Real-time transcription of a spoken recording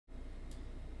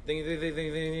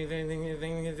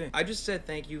I just said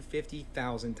thank you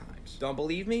 50,000 times. Don't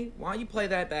believe me? Why don't you play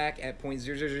that back at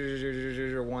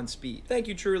 0.00001 speed? Thank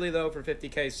you truly though for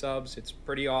 50k subs. It's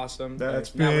pretty awesome. That's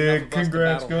big.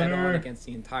 Congrats, Gunner. Head on against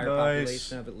the entire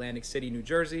population of Atlantic City, New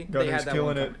Jersey. Gunner's they had that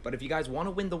killing one it. But if you guys want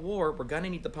to win the war, we're gonna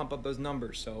need to pump up those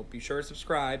numbers. So be sure to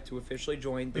subscribe to officially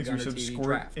join the Gunner TV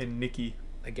draft. And Nikki.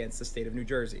 Against the state of New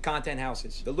Jersey. Content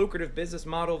houses. The lucrative business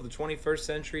model of the 21st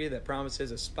century that promises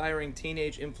aspiring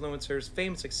teenage influencers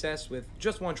fame success with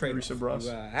just one trade-off. You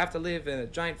have to live in a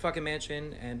giant fucking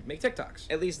mansion and make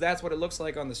TikToks. At least that's what it looks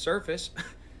like on the surface.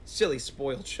 Silly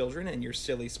spoiled children and your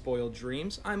silly spoiled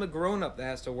dreams. I'm a grown-up that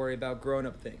has to worry about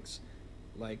grown-up things.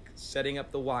 Like setting up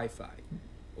the Wi-Fi.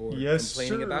 Or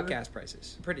complaining about gas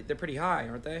prices. They're pretty high,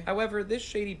 aren't they? However, this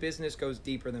shady business goes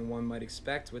deeper than one might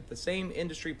expect, with the same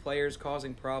industry players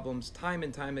causing problems time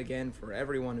and time again for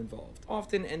everyone involved,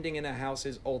 often ending in a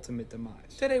house's ultimate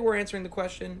demise. Today we're answering the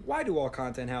question, why do all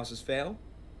content houses fail?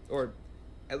 Or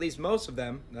at least most of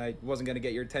them. I wasn't going to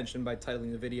get your attention by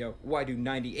titling the video, why do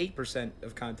 98%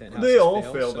 of content houses fail? They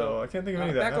all fail, though. I can't think of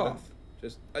any that back off.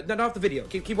 Just, not off the video.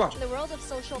 Keep watching. In the world of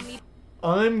social media.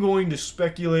 I'm going to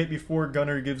speculate before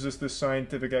Gunner gives us this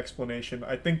scientific explanation.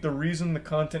 I think the reason the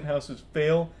content houses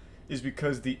fail is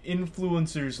because the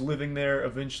influencers living there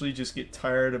eventually just get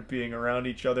tired of being around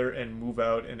each other and move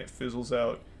out, and it fizzles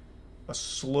out. A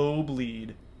slow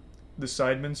bleed. The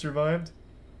Sidemen survived?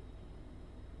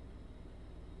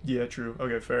 Yeah, true.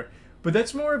 Okay, fair. But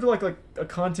that's more of like a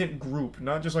content group,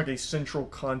 not just like a central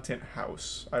content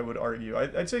house, I would argue.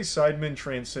 I'd say Sidemen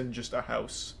transcend just a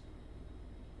house.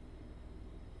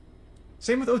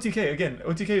 Same with OTK. Again,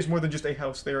 OTK is more than just a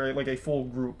house. They're like a full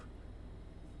group.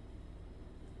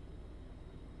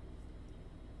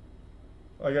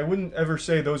 Like, I wouldn't ever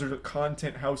say those are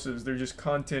content houses. They're just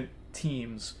content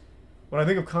teams. When I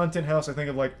think of content house, I think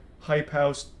of like Hype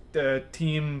House,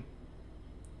 Team...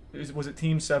 Was it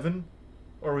Team 7?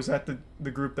 Or was that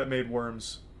the group that made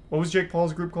Worms? What was Jake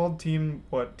Paul's group called? Team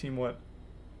what? Team what?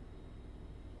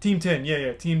 Team 10.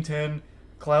 Yeah. Team 10.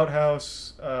 Cloud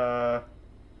House.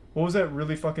 What was that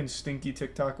really fucking stinky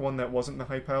TikTok one that wasn't the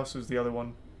Hype House? It was the other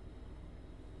one.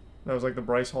 That was like the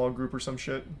Bryce Hall group or some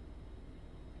shit.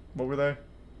 What were they?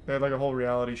 They had like a whole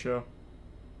reality show.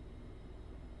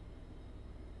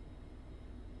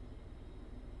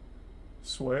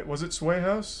 Sway? Was it Sway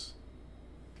House?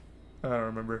 I don't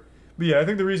remember. But yeah, I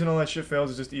think the reason all that shit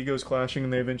fails is just egos clashing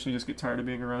and they eventually just get tired of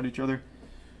being around each other.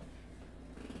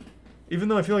 Even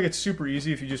though I feel like it's super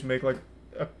easy if you just make like,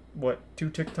 what, 2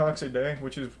 TikToks a day,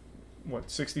 which is, what,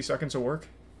 60 seconds of work?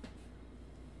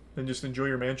 Then just enjoy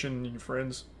your mansion and your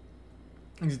friends.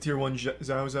 He's a tier 1 Zhao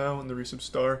Zhao and the resub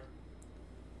star.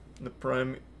 And the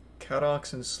prime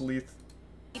Cadox and Sleeth.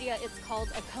 It's called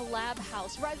a collab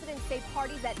house. Residents say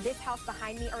parties at this house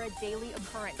behind me are a daily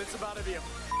occurrence. It's about to be a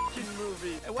f***ing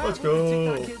movie. Let's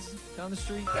go. TikTok kids down the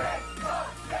street. A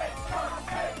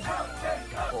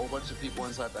whole bunch of people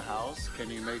inside the house. Can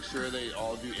you make sure they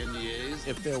all do NDAs?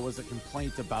 If there was a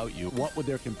complaint about you, what would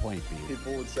their complaint be?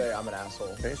 People would say I'm an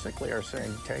asshole. Basically are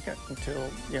saying take it until,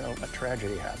 a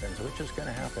tragedy happens, which is going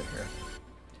to happen here.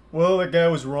 Well, that guy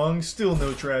was wrong. Still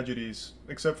no tragedies.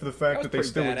 Except for the fact that they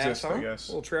still exist, I guess.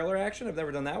 A little trailer action. I've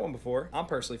never done that one before. I'm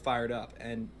personally fired up.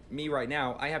 And me right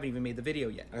now, I haven't even made the video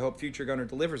yet. I hope future Gunner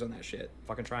delivers on that shit.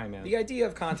 Fucking trying, man. The idea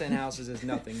of content houses is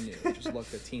nothing new. Just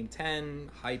look at Team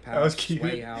 10, Hype House,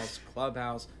 Sway House,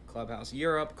 Clubhouse, Clubhouse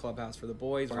Europe, Clubhouse for the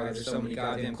boys. Why there's so many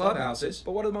goddamn clubhouses.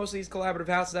 But what do most of these collaborative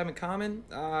houses have in common?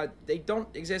 They don't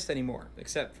exist anymore,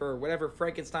 except for whatever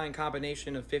Frankenstein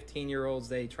combination of 15-year-olds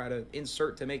they try to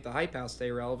insert to make the Hype House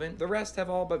stay relevant. The rest have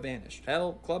all but vanished.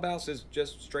 Hell, Clubhouse is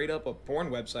just straight up a porn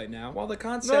website now. While the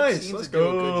concept seems to do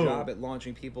a good job at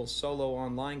launching people's solo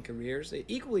online careers, it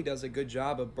equally does a good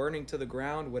job of burning to the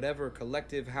ground whatever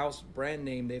collective house brand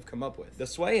name they've come up with. The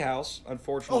Sway House,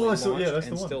 unfortunately, launched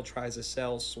and still tries to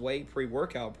sell Sway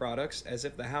pre-workout products as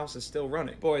if the house is still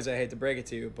running. Boys, I hate to break it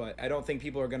to you, but I don't think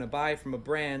people are going to buy from a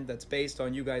brand that's based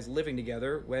on you guys living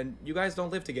together when you guys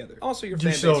don't live together. Also, your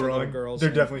fan base are little girls.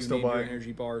 They're definitely still buying.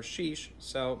 Energy bars sheesh,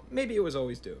 so maybe it was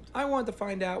always doomed. I wanted to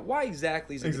find out why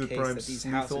exactly is it the case that these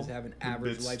houses have an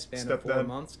average lifespan of 4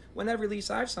 months when every lease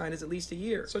I've signed is at least a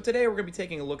year. So today we're going to be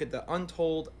taking a look at the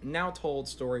untold, now told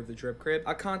story of the Drip Crib,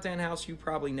 a content house you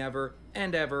probably never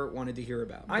and ever wanted to hear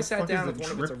about. I sat down with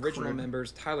one of its original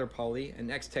members, Tyler Pauly, an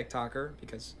ex-TikToker,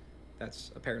 because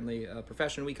That's apparently a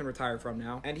profession we can retire from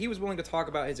now. And he was willing to talk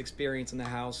about his experience in the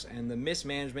house and the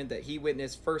mismanagement that he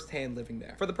witnessed firsthand living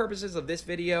there. For the purposes of this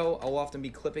video, I'll often be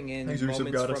clipping in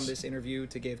moments from this interview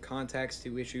to give context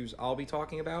to issues I'll be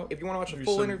talking about. If you want to watch the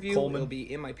full interview, it'll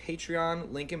be in my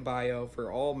Patreon, link in bio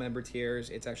for all member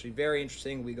tiers. It's actually very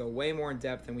interesting. We go way more in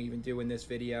depth than we even do in this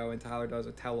video, and Tyler does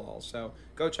a tell-all, so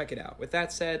go check it out. With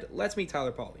that said, let's meet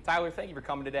Tyler Pauly. Tyler, thank you for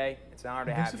coming today. It's an honor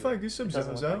to have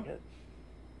you.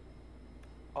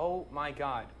 Oh my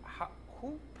God,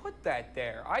 who put that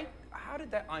there? How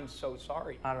did that? I'm so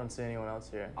sorry. I don't see anyone else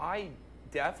here.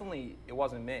 It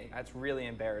wasn't me. That's really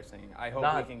embarrassing. I hope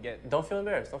we can get... Don't feel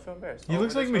embarrassed, don't feel embarrassed. He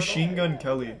looks like Machine Gun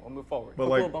Kelly. We'll move forward. But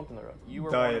like, a bump in the road. You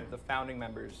were one of the founding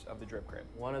members of the Drip Crib.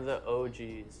 One of the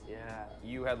OGs, yeah.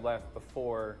 You had left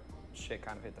before shit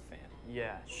kind of hit the fan.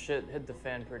 Yeah, shit hit the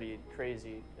fan pretty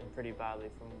crazy and pretty badly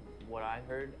from what I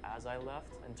heard as I left,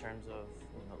 in terms of,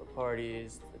 you know, the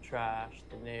parties, the trash,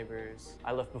 the neighbors.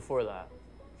 I left before that.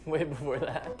 Way before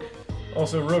that.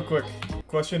 Also, real quick,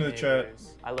 question in the chat.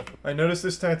 I noticed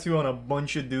this tattoo on a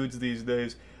bunch of dudes these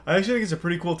days. I actually think it's a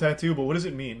pretty cool tattoo, but what does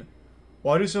it mean?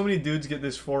 Why do so many dudes get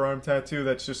this forearm tattoo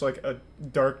that's just like a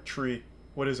dark tree?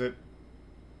 What is it?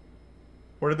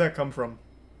 Where did that come from?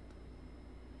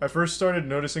 I first started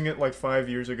noticing it like 5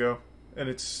 years ago, and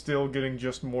it's still getting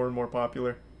just more and more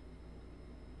popular.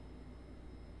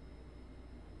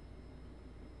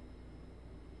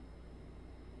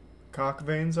 Cock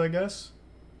veins, I guess?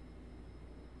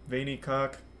 Veiny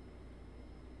cock.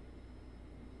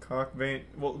 Cock vein.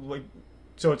 Well, like,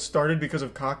 so it started because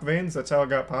of cock veins? That's how it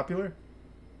got popular?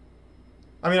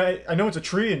 I mean, I know it's a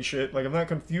tree and shit. Like, I'm not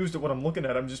confused at what I'm looking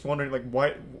at. I'm just wondering, like,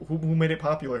 why, who made it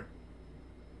popular?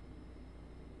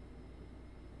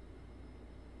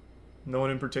 No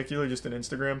one in particular, just an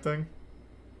Instagram thing?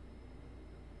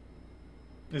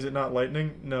 Is it not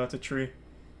lightning? No, it's a tree.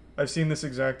 I've seen this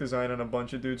exact design on a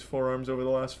bunch of dudes' forearms over the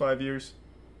last 5 years.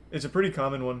 It's a pretty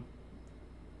common one.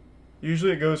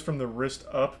 Usually it goes from the wrist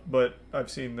up, but I've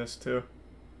seen this too.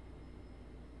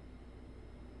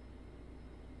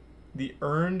 The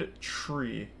Earned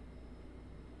Tree.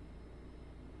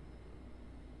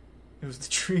 It was the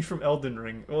tree from Elden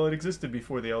Ring. Well, it existed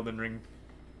before the Elden Ring.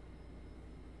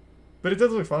 But it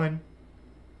does look fine.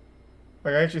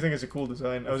 Like, I actually think it's a cool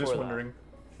design. I was just wondering.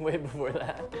 Way before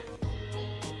that.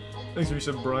 Thanks for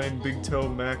some Brian, Big Toe,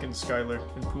 Mac, and Skylar,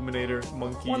 and Puminator,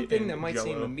 Monkey, One thing and that might Jello.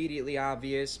 seem immediately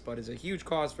obvious, but is a huge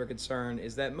cause for concern,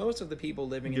 is that most of the people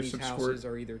living in these houses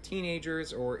are either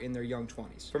teenagers or in their young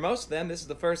 20s. For most of them, this is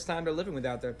the first time they're living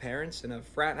without their parents in a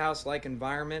frat house-like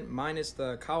environment, minus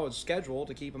the college schedule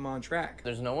to keep them on track.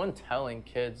 There's no one telling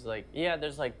kids, like, yeah,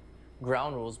 there's like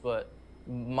ground rules, but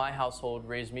my household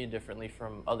raised me differently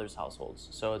from others' households.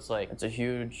 So it's like, it's a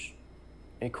huge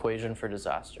equation for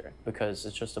disaster, because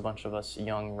it's just a bunch of us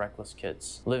young, reckless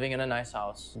kids living in a nice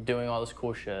house, doing all this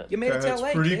cool shit. You made it to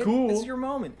LA, pretty kid. cool. This is your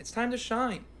moment. It's time to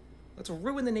shine. Let's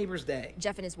ruin the neighbor's day.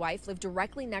 Jeff and his wife live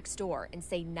directly next door and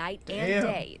say night and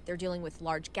day they're dealing with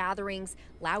large gatherings,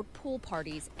 loud pool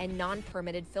parties, and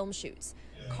non-permitted film shoots.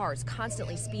 Cars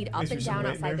constantly speed up and down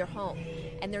outside their home,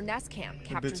 and their Nest Cam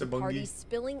captures the parties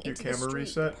spilling into the street,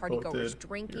 partygoers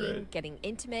drinking, getting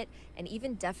intimate, and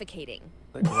even defecating.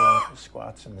 The girl who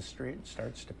squats in the street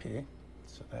starts to pee,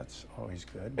 so that's always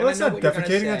good. Well, that's not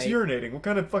defecating, that's urinating. What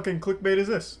kind of fucking clickbait is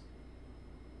this?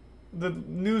 The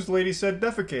news lady said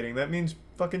defecating. That means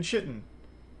fucking shitting,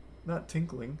 not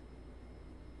tinkling.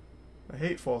 I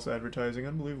hate false advertising.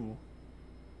 Unbelievable.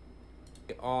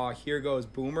 Aw, here goes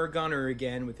Boomer Gunner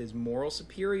again with his moral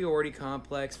superiority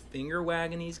complex, finger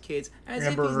wagging these kids as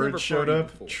Amber if he's Heard never showed partied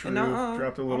up. before. True. And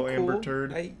Dropped a little I'm Amber cool.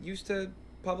 turd. I used to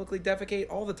publicly defecate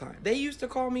all the time. They used to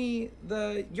call me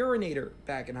the urinator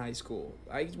back in high school.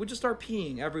 I would just start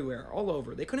peeing everywhere, all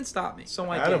over. They couldn't stop me. So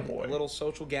I get it. A little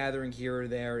social gathering here or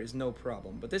there is no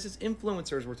problem. But this is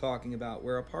influencers we're talking about,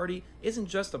 where a party isn't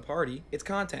just a party, it's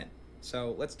content.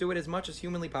 So let's do it as much as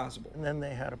humanly possible. And then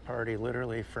they had a party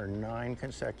literally for 9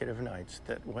 consecutive nights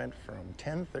that went from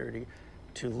 10:30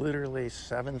 to literally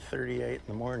 7:38 in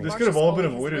the morning. This could have all been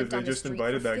avoided if they just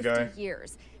invited that guy.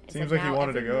 Seems like he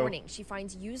wanted to go. Morning, she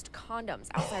finds used condoms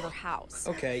outside her house.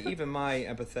 Okay, even my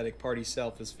empathetic party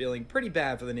self is feeling pretty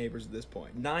bad for the neighbors at this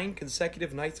point. 9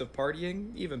 consecutive nights of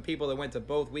partying? Even people that went to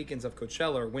both weekends of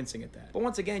Coachella are wincing at that. But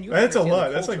once again, you that's a understand lot.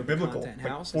 the That's culture like of the biblical. content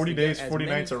Like house 40 is to get days, 40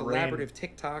 nights of rain. collaborative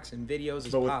TikToks and videos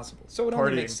as But possible. So it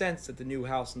only partying. makes sense that the new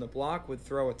house on the block would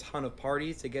throw a ton of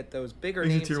parties to get those bigger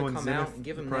Easy names to tier one come Zenith, out and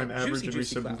give them Prime that Average,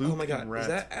 juicy and clout. Luke Oh my god, and Rat. is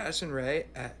that Addison Rae?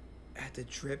 At the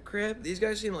Drip Crib? These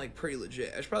guys seem like pretty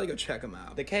legit. I should probably go check them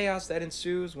out. The chaos that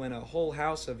ensues when a whole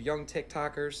house of young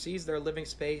TikTokers sees their living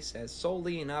space as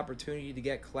solely an opportunity to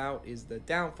get clout is the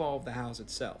downfall of the house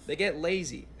itself. They get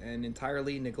lazy and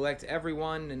entirely neglect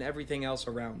everyone and everything else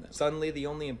around them. Suddenly, the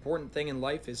only important thing in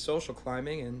life is social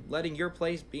climbing, and letting your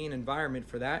place be an environment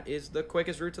for that is the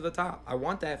quickest route to the top. I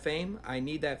want that fame. I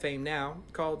need that fame now.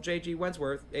 Call JG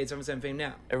Wentworth, 877 Fame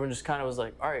now. Everyone just kind of was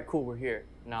like, all right, cool, we're here.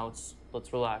 Now let's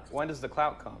relax. When does the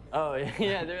clout come? Oh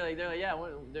yeah, they're like yeah,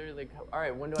 they're like, all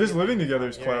right, when do just I get living famous? together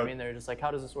is You know what clout. I mean, they're just like, how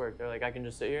does this work? They're like, I can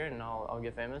just sit here and I'll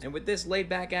get famous. And with this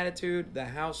laid-back attitude, the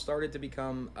house started to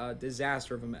become a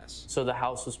disaster of a mess. So the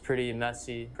house was pretty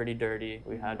messy, pretty dirty.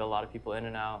 We had a lot of people in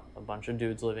and out, a bunch of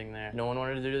dudes living there. No one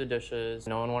wanted to do the dishes.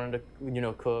 No one wanted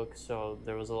to, cook. So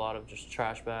there was a lot of just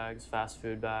trash bags, fast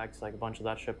food bags, like a bunch of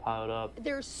that shit piled up.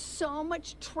 There's so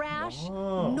much trash,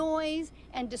 noise,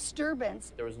 and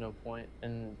disturbance. There was no point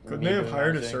in. Couldn't they have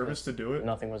hired a service to do it?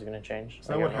 Nothing was going to change. Is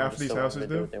that what half of these houses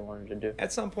do? What they wanted to do.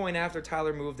 At some point after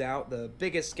Tyler moved out, the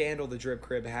biggest scandal the Drip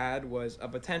Crib had was a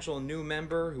potential new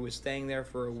member who was staying there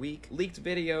for a week leaked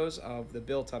videos of the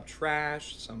built-up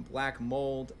trash, some black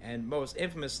mold, and most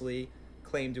infamously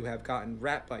claimed to have gotten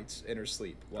rat bites in her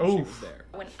sleep while she was there.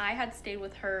 When I had stayed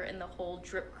with her and the whole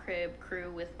Drip Crib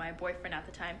crew with my boyfriend at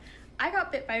the time, I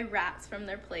got bit by rats from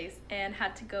their place and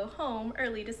had to go home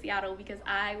early to Seattle because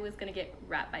I was gonna get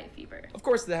rat bite fever. Of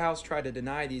course, the house tried to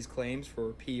deny these claims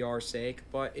for PR's sake,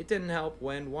 but it didn't help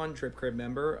when one Drip Crib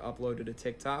member uploaded a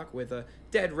TikTok with a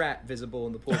dead rat visible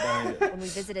in the pool behind it. When we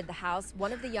visited the house,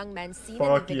 one of the young men seen in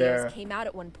the videos came out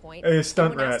at one point. Hey,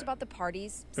 stunt when rat. asked about the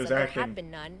parties, said there had been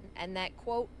none, and that,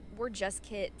 quote, we're just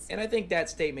kids. And I think that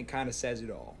statement kind of says it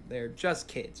all. They're just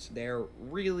kids. They're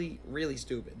really, really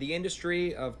stupid. The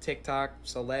industry of TikTok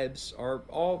celebs are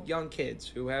all young kids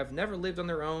who have never lived on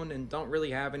their own and don't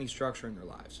really have any structure in their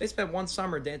lives. They spent one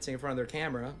summer dancing in front of their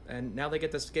camera, and now they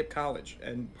get to skip college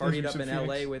and partied up in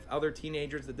LA with other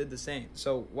teenagers that did the same.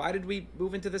 So why did we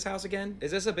move into this house again?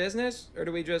 Is this a business, or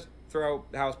do we just throw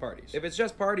house parties? If it's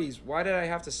just parties, why did I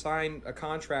have to sign a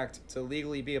contract to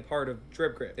legally be a part of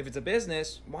Drip Crib? If it's a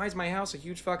business, why is my house a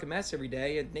huge fucking mess every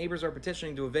day and neighbors are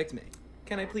petitioning to evict me?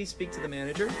 Can I please speak to the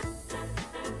manager?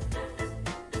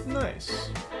 Nice.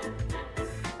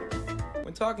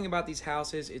 When talking about these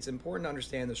houses, it's important to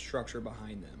understand the structure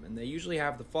behind them, and they usually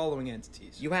have the following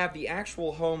entities. You have the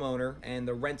actual homeowner and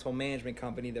the rental management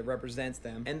company that represents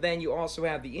them, and then you also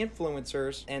have the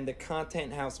influencers and the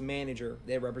content house manager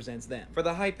that represents them. For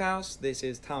the Hype House, this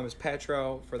is Thomas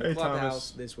Petro. For the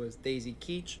Clubhouse, this was Daisy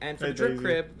Keach. And for the Drip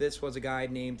Crib, this was a guy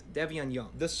named Devion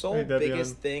Young. The sole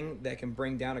biggest thing that can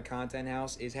bring down a content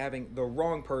house is having the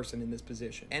wrong person in this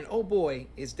position. And oh boy,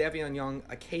 is Devion Young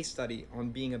a case study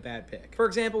on being a bad pick. For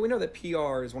example, we know that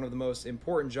PR is one of the most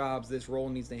important jobs this role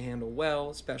needs to handle well,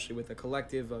 especially with a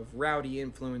collective of rowdy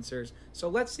influencers. So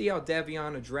let's see how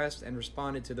Devion addressed and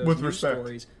responded to those news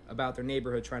stories about their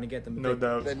neighborhood trying to get them no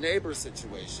doubt. The neighbor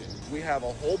situation. We have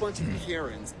a whole bunch of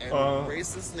Karens and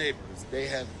racist neighbors. They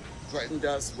have threatened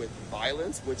us with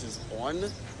violence, which is on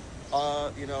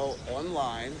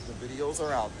online. The videos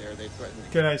are out there. They threatened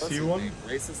Can I see one?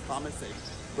 Racist comments. They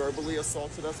verbally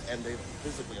assaulted us and they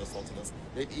physically assaulted us.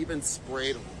 They've even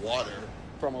sprayed water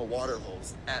from a water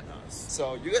hose at us.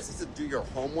 So you guys need to do your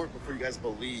homework before you guys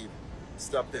believe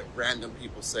stuff that random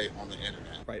people say on the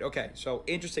internet. Right, okay. So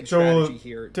interesting strategy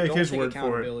here. Take his word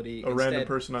for it. A random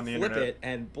person on the internet. Flip it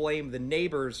and blame the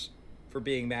neighbors for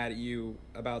being mad at you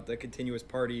about the continuous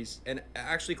parties and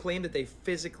actually claim that they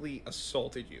physically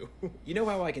assaulted you. You know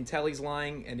how I can tell he's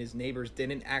lying and his neighbors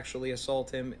didn't actually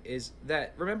assault him is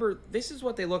that, remember, this is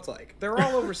what they looked like. They're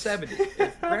all over 70.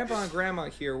 If grandpa and grandma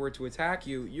here were to attack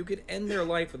you, you could end their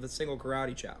life with a single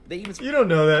karate chop. They even You don't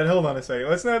know that. Hold on a second.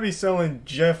 Let's not be selling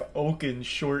Jeff Oken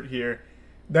short here.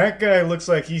 That guy looks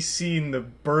like he's seen the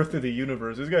birth of the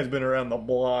universe. This guy's been around the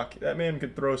block. That man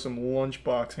could throw some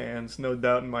lunchbox hands, no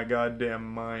doubt in my goddamn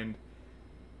mind.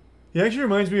 He actually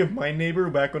reminds me of my neighbor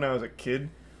back when I was a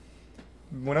kid.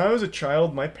 When I was a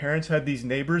child, my parents had these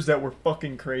neighbors that were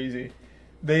fucking crazy.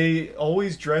 They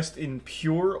always dressed in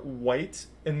pure white,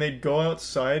 and they'd go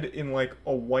outside in like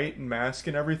a white mask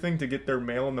and everything to get their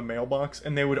mail in the mailbox,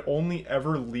 and they would only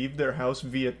ever leave their house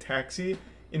via taxi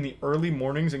in the early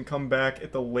mornings and come back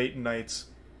at the late nights.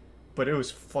 But it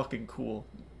was fucking cool.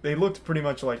 They looked pretty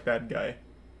much like that guy.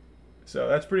 So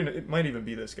that's pretty... It might even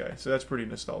be this guy. So that's pretty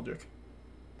nostalgic.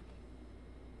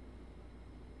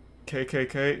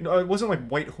 KKK. No, it wasn't like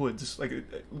white hoods. Like,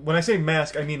 when I say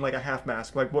mask, I mean like a half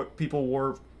mask. Like what people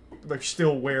wore, like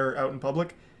still wear out in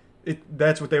public.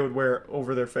 That's what they would wear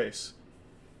over their face.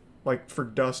 Like for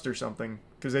dust or something.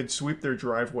 Because they'd sweep their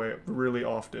driveway really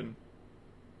often.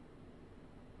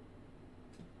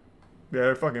 Yeah,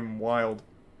 they're fucking wild.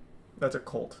 That's a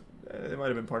cult. It might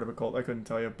have been part of a cult. I couldn't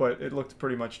tell you, but it looked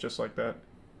pretty much just like that.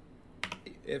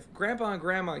 If Grandpa and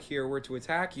Grandma here were to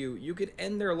attack you, you could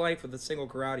end their life with a single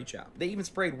karate chop. They even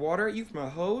sprayed water at you from a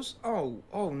hose? Oh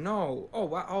no. Oh,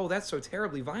 wow. Oh, that's so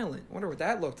terribly violent. I wonder what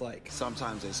that looked like.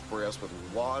 Sometimes they spray us with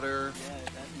water.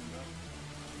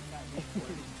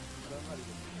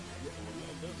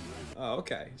 Oh,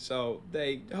 okay. So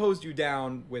they hosed you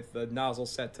down with the nozzle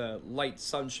set to light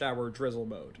sun shower drizzle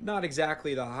mode. Not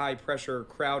exactly the high pressure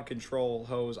crowd control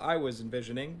hose I was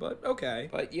envisioning, but okay.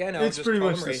 But yeah, no, it's just pretty call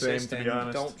much them the same, racist to be and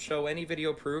honest. don't show any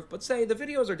video proof, but say the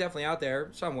videos are definitely out there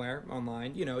somewhere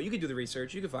online. You know, you can do the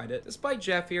research, you can find it. Despite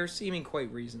Jeff here seeming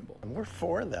quite reasonable. We're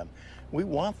for them. We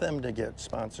want them to get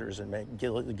sponsors and make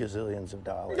gazillions of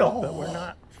dollars, Oh. but we're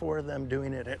not for them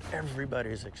doing it at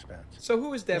everybody's expense. So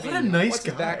who is Devian? What a nice What's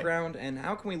his guy. background, and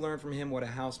how can we learn from him what a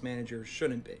house manager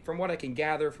shouldn't be? From what I can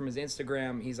gather from his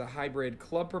Instagram, he's a hybrid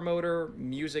club promoter,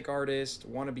 music artist,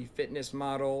 wannabe fitness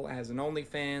model, has an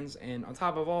OnlyFans, and on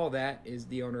top of all that is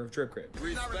the owner of Drip Crib.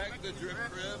 Respect the Drip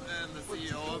Crib and the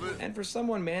CEO of it. And for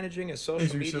someone managing a Is social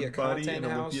there media some body content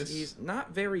and house, Olympias? he's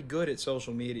not very good at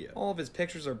social media. All of his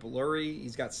pictures are blurry,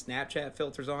 he's got Snapchat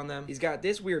filters on them. He's got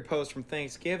this weird post from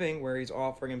Thanksgiving where he's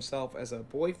offering himself as a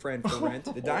boyfriend for rent.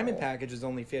 The diamond package is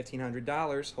only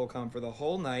 $1,500. He'll come for the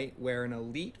whole night, wear an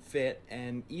elite fit,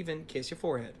 and even kiss your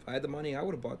forehead. If I had the money, I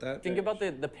would have bought that. Think about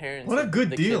the parents. What a of good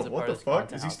the deal. kids a What part the of this fuck?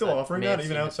 content Is he house still that offering may that have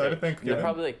even seen outside this of page. Thanksgiving? They're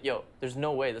probably like, yo, there's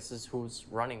no way this is who's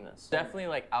running this. Definitely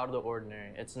like out of the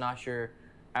ordinary. It's not your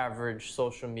average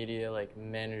social media like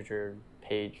manager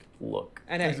page look.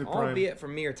 And Is hey, it prime albeit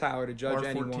from me or Tyler to judge R14?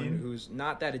 anyone who's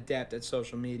not that adept at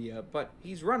social media, but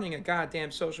he's running a goddamn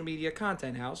social media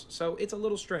content house, so it's a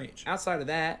little strange. Outside of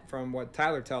that, from what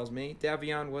Tyler tells me,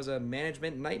 Devian was a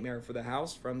management nightmare for the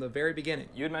house from the very beginning.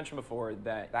 You had mentioned before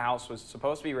that the house was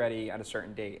supposed to be ready at a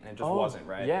certain date, and it just wasn't,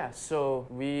 right? Yeah, so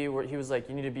he was like,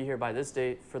 you need to be here by this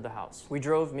date for the house. We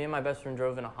drove, me and my best friend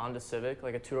drove in a Honda Civic,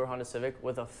 like a two-door Honda Civic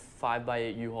with a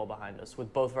 5x8 U-Haul behind us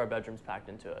with both of our bedrooms packed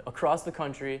into it. Across the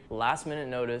country, last minute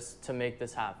notice to make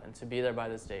this happen, to be there by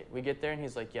this date. We get there and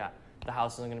he's like, yeah, the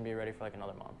house isn't gonna be ready for like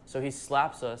another month. So he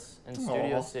slaps us in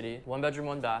Studio City, 1 bedroom,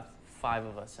 1 bath, 5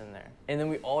 of us in there. And then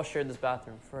we all shared this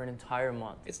bathroom for an entire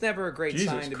month. It's never a great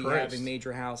Jesus sign to be Christ. having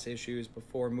major house issues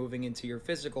before moving into your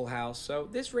physical house, so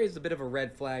this raised a bit of a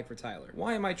red flag for Tyler.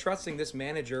 Why am I trusting this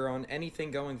manager on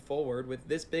anything going forward with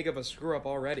this big of a screw up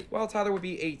already? Well, Tyler would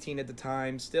be 18 at the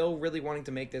time, still really wanting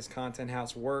to make this content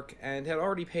house work, and had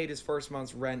already paid his first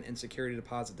month's rent and security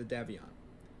deposit to Devian.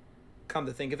 Come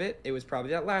to think of it, it was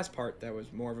probably that last part that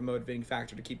was more of a motivating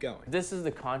factor to keep going. This is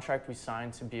the contract we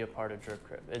signed to be a part of Drip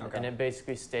Crib. And it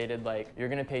basically stated like, you're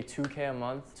gonna pay $2K a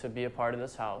month to be a part of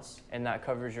this house, and that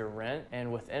covers your rent, and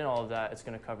within all of that, it's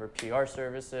gonna cover PR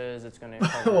services, it's gonna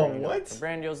cover What? the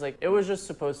brand deals. Like, it was just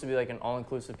supposed to be like an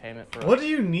all-inclusive payment for What us. do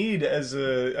you need as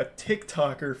a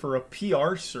TikToker for a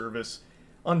PR service?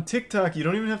 On TikTok, you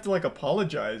don't even have to like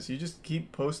apologize. You just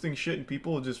keep posting shit and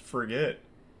people will just forget.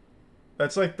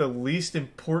 That's like the least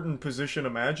important position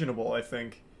imaginable, I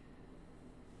think.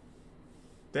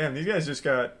 Damn, these guys just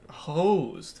got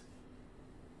hosed.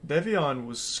 Devian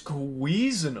was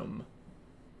squeezing them.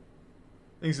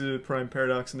 Thanks to the Prime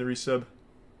Paradox and the resub.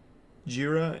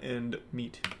 Jira and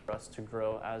Meat. For us to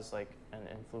grow as like an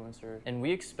influencer. And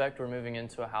we expect we're moving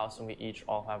into a house and we each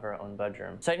all have our own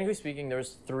bedroom. Technically speaking,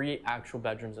 there's 3 actual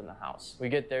bedrooms in the house. We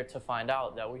get there to find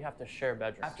out that we have to share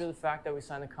bedrooms. After the fact that we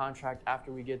signed the contract,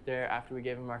 after we get there, after we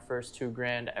gave him our first $2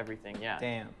 grand, everything, yeah.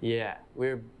 Damn. Yeah,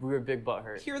 we were big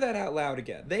butthurt. Hear that out loud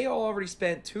again. They all already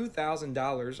spent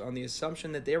 $2,000 on the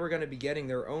assumption that they were going to be getting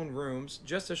their own rooms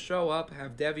just to show up,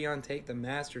 have Devian take the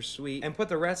master suite, and put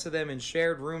the rest of them in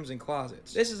shared rooms and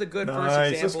closets. This is a good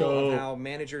first example of how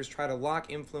managers try to lock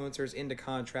influencers into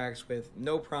contracts with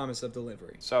no promise of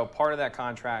delivery. So part of that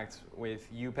contract with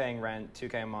you paying rent,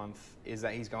 $2K a month, is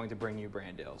that he's going to bring you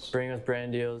brand deals. Bring us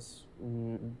brand deals,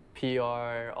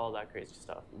 PR, all that crazy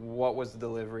stuff. What was the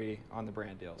delivery on the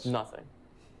brand deals? Nothing.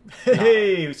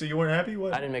 Hey, so you weren't happy?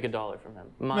 What? I didn't make $1 from him.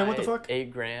 Man, what the fuck?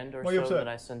 $8 grand or Why are you so upset? that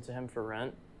I sent to him for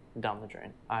rent, down the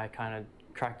drain. I kind of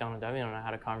cracked down on Devian and I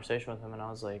had a conversation with him and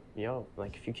I was like, yo,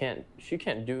 like if you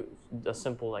can't do a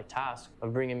simple like task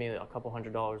of bringing me a couple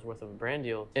 $100s worth of a brand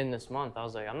deal in this month, I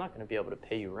was like, I'm not going to be able to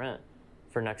pay you rent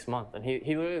for next month. And he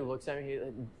literally looks at me,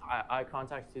 eye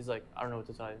contact, he's like, I don't know what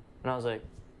to tell you. And I was like,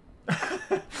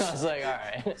 all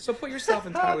right. So put yourself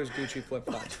in Tyler's Gucci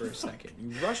flip-flops for a second.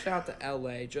 You rushed out to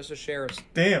LA just to share a...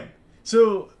 Damn.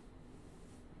 So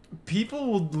people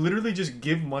will literally just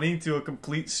give money to a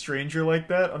complete stranger like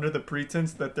that under the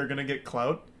pretense that they're gonna get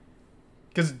clout.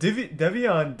 Because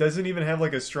Devion doesn't even have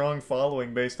like a strong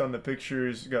following based on the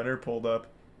pictures Gunner pulled up.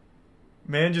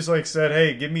 Man just like said,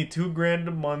 hey, give me $2,000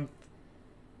 a month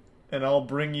and I'll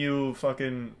bring you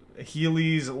fucking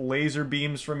Heelys laser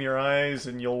beams from your eyes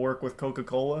and you'll work with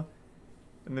Coca-Cola.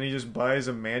 And then he just buys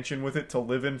a mansion with it to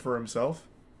live in for himself.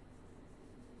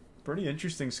 Pretty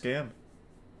interesting scam.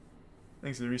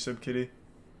 Thanks to the resub, Kitty.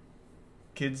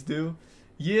 Kids do?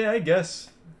 Yeah, I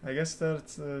guess. I guess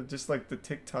that's just like the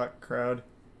TikTok crowd.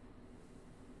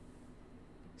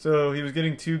 So he was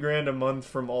getting $2,000 a month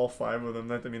from all 5 of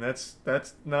them. I mean,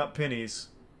 that's not pennies.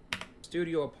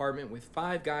 Studio apartment with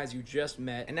 5 guys you just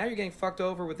met, and now you're getting fucked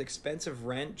over with expensive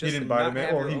rent just He didn't to buy not the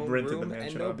have or your he own rented the room mansion,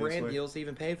 and no obviously. brand deals to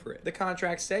even pay for it. The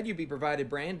contract said you'd be provided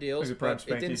brand deals, He's a prime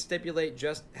but it didn't spanky. stipulate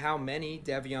just how many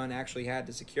Devion actually had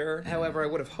to secure. However, I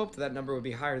would have hoped that number would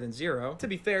be higher than 0. To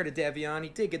be fair to Devion, he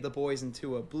did get the boys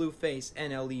into a Blueface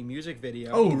NLE music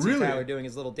video. Oh, You can see really? Tyler doing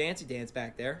his little dancey dance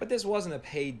back there. But this wasn't a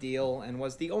paid deal and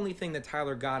was the only thing that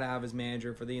Tyler got out of his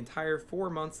manager for the entire 4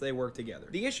 months they worked together.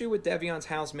 The issue with Devion's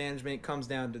house management comes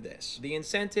down to this. The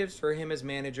incentives for him as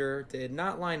manager did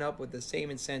not line up with the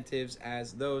same incentives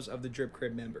as those of the Drip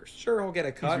Crib members. Sure, he'll get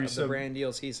a cut of the brand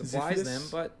deals he supplies them,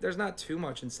 but there's not too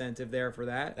much incentive there for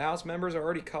that. The house members are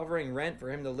already covering rent for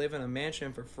him to live in a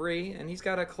mansion for free, and he's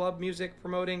got a club music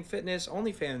promoting fitness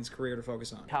OnlyFans career to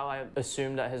focus on. How I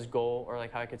assumed that his goal, or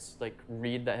like how I could like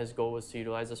read that his goal was to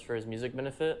utilize this for his music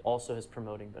benefit, also his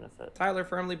promoting benefit. Tyler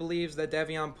firmly believes that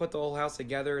Devion put the whole house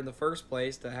together in the first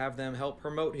place to have them help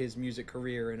promote his music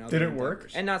career and other Did it endeavors. work?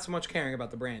 And not so much caring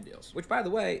about the brand deals, which by the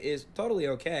way is totally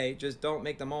okay. Just don't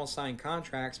make them all sign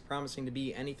contracts promising to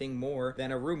be anything more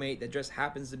than a roommate that just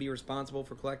happens to be responsible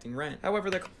for collecting rent. However,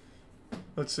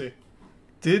 Let's see.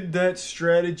 Did that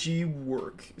strategy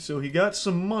work? So he got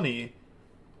some money,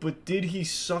 but did he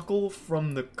suckle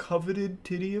from the coveted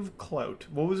titty of clout?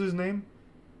 What was his name?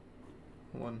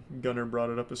 Hold on. Gunner brought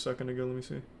it up a second ago. Let me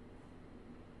see.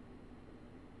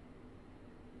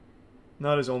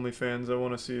 Not his OnlyFans. I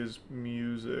want to see his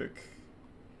music.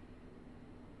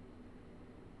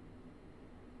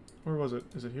 Where was it?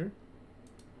 Is it here?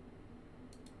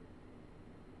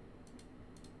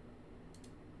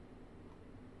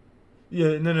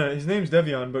 Yeah, no. His name's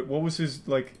Devion, but what was his,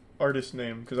 like, artist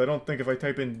name? Because I don't think if I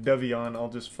type in Devion, I'll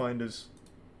just find his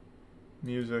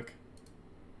music.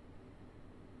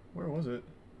 Where was it?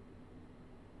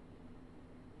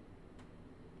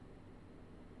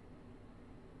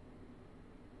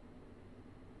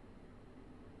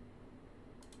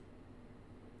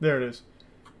 There it is.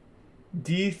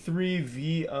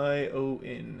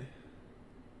 D3VION.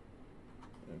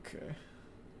 Okay.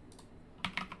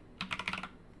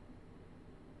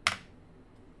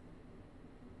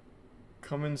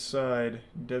 Come inside.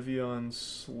 Devion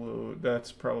Slow.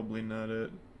 That's probably not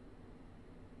it.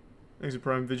 Thanks to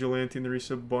Prime Vigilante and the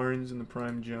resub Barnes and the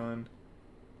Prime John.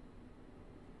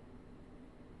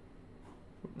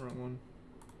 Wrong one.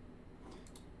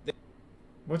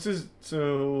 What's his...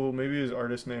 So, maybe his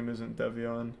artist name isn't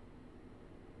Devion.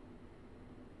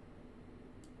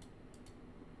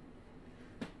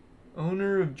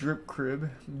 Owner of Drip Crib,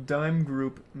 Dime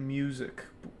Group Music.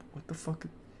 What the fuck?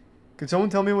 Can someone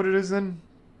tell me what it is then?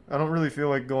 I don't really feel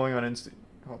like going on Insta...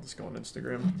 I'll just go on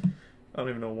Instagram. I don't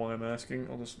even know why I'm asking.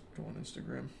 I'll just go on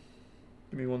Instagram.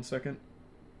 Give me 1 second.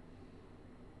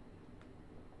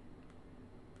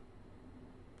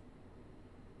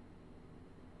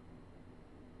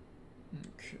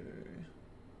 Okay.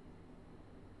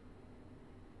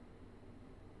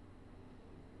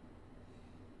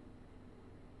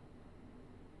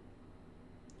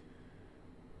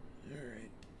 Alright.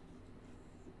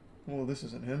 Well, this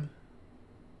isn't him.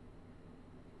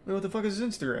 Wait, what the fuck is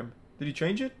his Instagram? Did he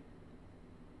change it?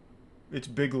 It's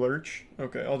Big Lurch.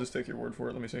 Okay, I'll just take your word for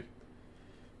it. Let me see.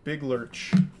 Big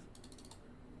Lurch.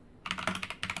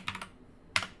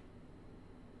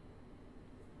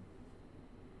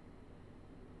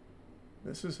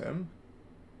 This is him?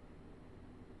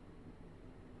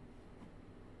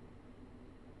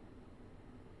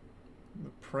 The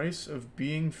price of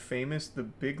being famous, the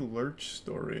Big Lurch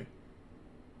story.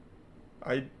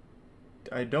 I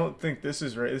don't think this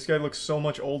is right. This guy looks so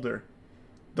much older.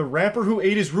 The rapper who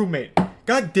ate his roommate.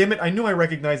 God damn it, I knew I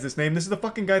recognized this name. This is the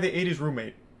fucking guy that ate his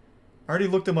roommate. I already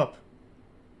looked him up.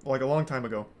 Like a long time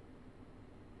ago.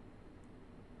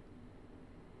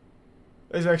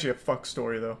 This is actually a fuck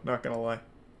story though, not gonna lie.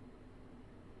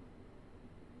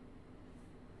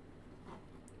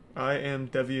 I am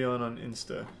Devion on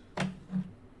Insta.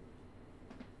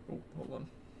 Oh, hold on.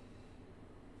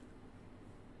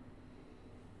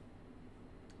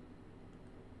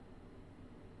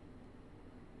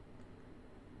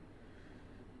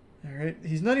 Alright,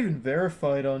 he's not even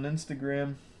verified on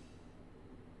Instagram.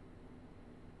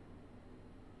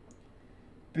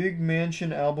 Big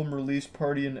Mansion album release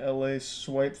party in LA.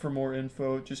 Swipe for more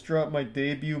info. Just dropped my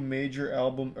debut major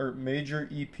album, or major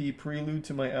EP prelude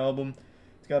to my album.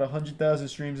 It's got 100,000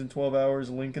 streams in 12 hours.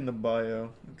 Link in the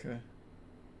bio. Okay.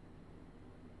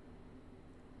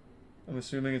 I'm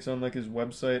assuming it's on like his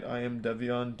website,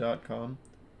 imdevion.com.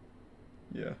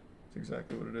 Yeah, that's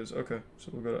exactly what it is. Okay,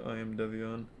 so we'll go to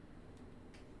imdevion.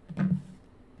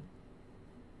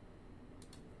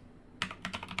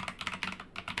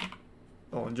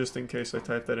 Oh, and just in case I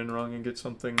type that in wrong and get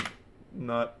something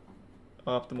not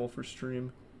optimal for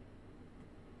stream.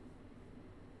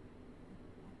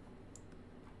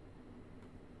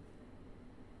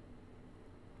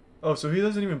 Oh, so he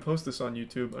doesn't even post this on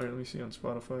YouTube. Alright, let me see on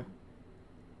Spotify.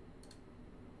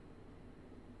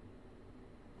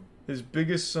 His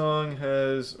biggest song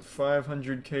has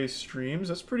 500k streams.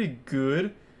 That's pretty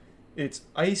good. It's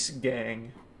Ice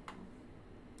Gang.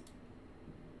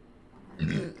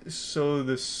 So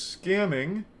the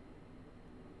scamming,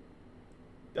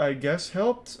 I guess,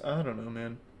 helped? I don't know,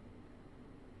 man.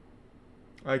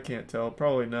 I can't tell.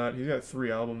 Probably not. He's got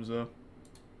 3 albums, though.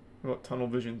 How about Tunnel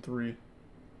Vision 3?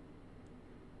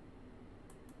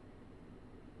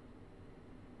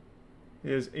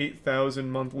 He has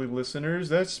 8,000 monthly listeners.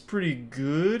 That's pretty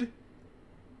good,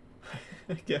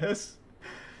 I guess.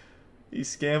 He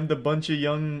scammed a bunch of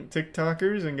young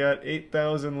TikTokers and got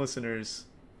 8,000 listeners.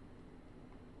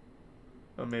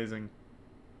 Amazing.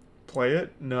 Play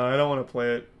it? No, I don't want to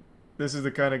play it. This is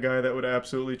the kind of guy that would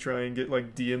absolutely try and get,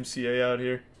 like, DMCA out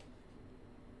here.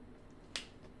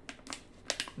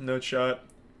 No shot.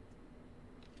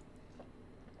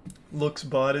 Looks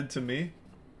botted to me.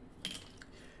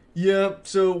 Yeah,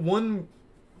 so one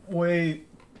way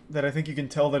that I think you can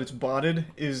tell that it's botted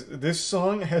is this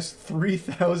song has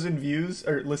 3,000 views,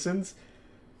 or listens,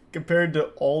 compared to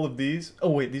all of these. Oh,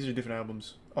 wait, these are different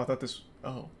albums. Oh, I thought this...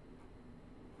 Oh.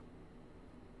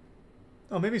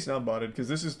 Oh, maybe it's not botted, because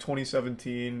this is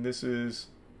 2017. This is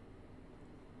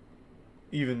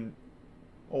even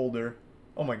older.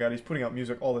 Oh my god, he's putting out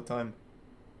music all the time.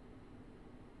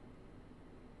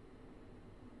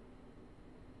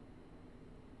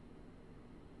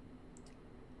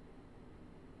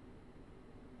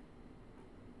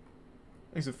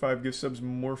 Thanks for 5 gift subs,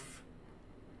 Morph.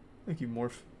 Thank you,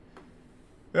 Morph.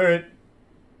 Alright.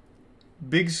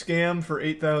 Big scam for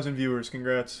 8,000 viewers.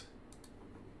 Congrats.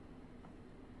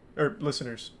 Or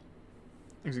listeners.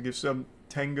 Thanks for gift sub,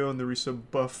 Tango and the resub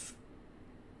Buff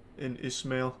and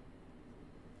Ismail.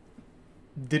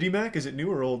 Diddy Mac, is it new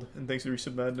or old? And thanks for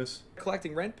resub Madness.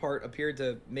 Collecting rent part appeared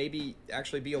to maybe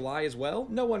actually be a lie as well.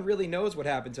 No one really knows what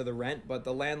happened to the rent, but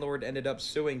the landlord ended up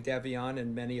suing Devion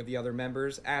and many of the other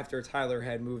members after Tyler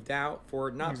had moved out for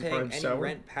not paying any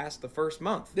rent past the first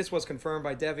month. This was confirmed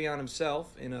by Devion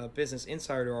himself in a Business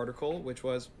Insider article, which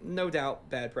was no doubt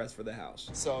bad press for the house.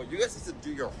 So you guys need to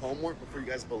do your homework before you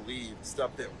guys believe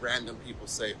stuff that random people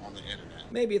say on the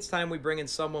internet. Maybe it's time we bring in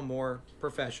someone more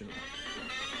professional.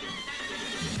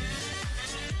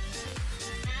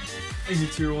 He's a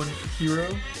tier 1 hero.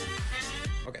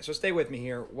 Okay, so stay with me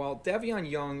here. While Devion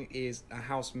Young is a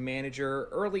house manager,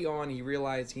 early on he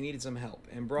realized he needed some help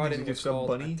and brought in what's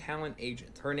called a talent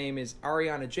agent. Her name is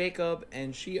Ariana Jacob,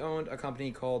 and she owned a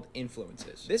company called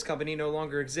Influences. This company no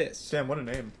longer exists. Damn, what a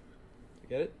name. You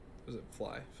get it? Was it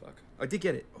Fly? Fuck. I did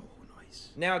get it. Oh, nice.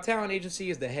 Now, a talent agency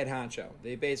is the head honcho.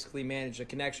 They basically manage the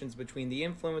connections between the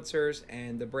influencers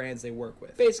and the brands they work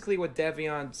with. Basically what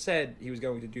Devion said he was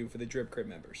going to do for the Drip Crib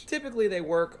members. Typically, they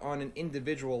work on an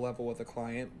individual level with a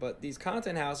client, but these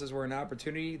content houses were an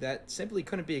opportunity that simply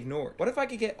couldn't be ignored. What if I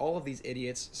could get all of these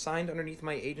idiots signed underneath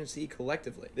my agency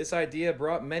collectively? This idea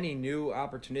brought many new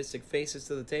opportunistic faces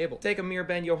to the table. Take Amir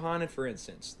Ben Yohanan, for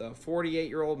instance, the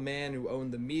 48-year-old man who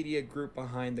owned the media group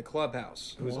behind the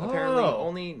Clubhouse, whose apparently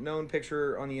only known picture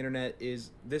on the internet is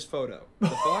this photo. The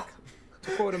fuck?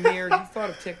 To quote Amir, he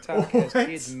thought of TikTok as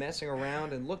kids messing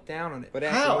around and looked down on it. But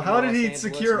after how did he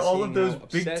secure all of those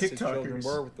big TikTokers? His children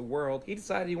were with the world, he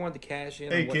decided he wanted to cash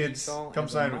in on what he saw come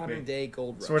as a modern-day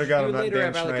gold rush. Swear to God, he would would later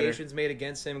have Schneider. allegations made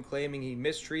against him, claiming he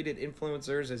mistreated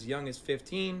influencers as young as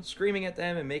 15, screaming at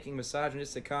them and making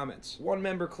misogynistic comments. One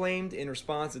member claimed, in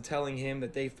response to telling him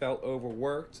that they felt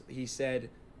overworked, he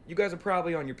said, "You guys are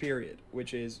probably on your period,"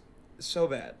 which is so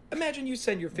bad. Imagine you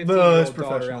send your No, 15-year-old it's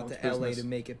daughter out professional, to it's LA business. to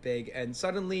make it big, and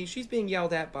suddenly she's being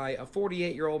yelled at by a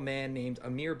 48-year-old man named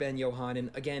Amir Ben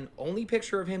Yohanan. Again, only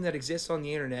picture of him that exists on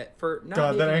the internet for not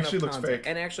God, that making actually enough looks content. fake.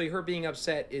 And actually, her being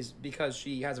upset is because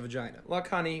she has a vagina. Look,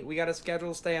 honey, we got a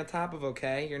schedule to stay on top of,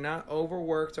 okay? You're not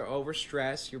overworked or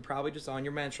overstressed. You're probably just on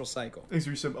your menstrual cycle. Thanks,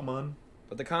 Resub Aman.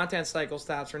 But the content cycle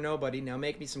stops for nobody. Now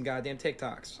make me some goddamn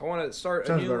TikToks. I want to start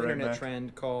Sounds a new about right, internet Mac.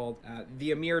 trend called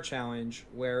the Amir Challenge,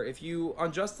 where if you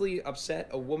unjustly upset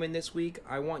a woman this week,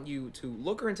 I want you to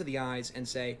look her into the eyes and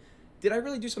say, did I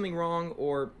really do something wrong,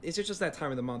 or is it just that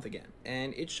time of the month again?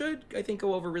 And it should, I think,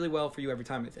 go over really well for you every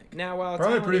time, I think. Now, while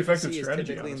Probably a talent pretty effective agency is strategy,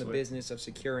 typically in the honestly. business of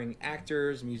securing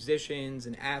actors, musicians,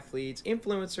 and athletes,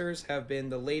 influencers have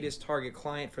been the latest target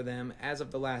client for them as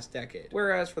of the last decade.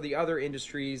 Whereas for the other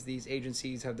industries, these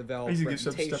agencies have developed Easy to get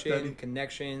some stuff, reputation, Daddy.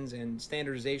 connections, and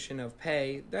standardization of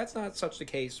pay. That's not such the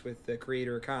case with the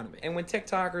creator economy. And when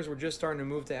TikTokers were just starting to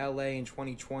move to LA in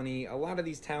 2020, a lot of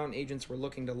these talent agents were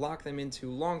looking to lock them into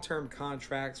long-term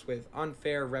contracts with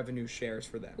unfair revenue shares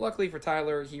for them. Luckily for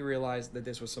Tyler, he realized that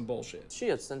this was some bullshit. She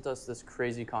had sent us this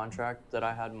crazy contract that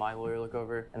I had my lawyer look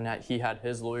over and that he had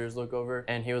his lawyers look over,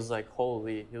 and he was like,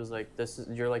 holy, he was like, this is,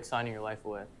 you're like signing your life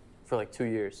away for like 2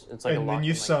 years. It's like And a then locked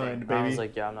you in, like, signed, thing. I was baby.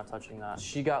 like, yeah, I'm not touching that.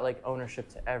 She got like ownership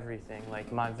to everything, like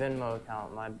my Venmo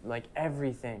account, my like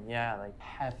everything. Yeah, like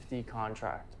hefty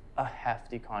contract, a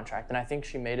hefty contract. And I think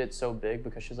she made it so big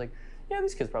because she's like, yeah,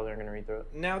 these kids probably aren't gonna read through it.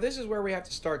 Now, this is where we have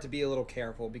to start to be a little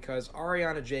careful because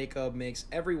Ariana Jacob makes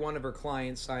every one of her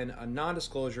clients sign a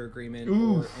non-disclosure agreement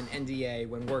or an NDA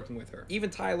when working with her. Even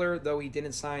Tyler, though he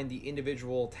didn't sign the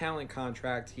individual talent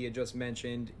contract he had just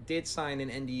mentioned, did sign an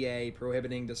NDA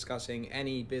prohibiting discussing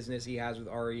any business he has with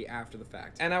Ari after the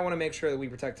fact. And I want to make sure that we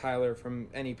protect Tyler from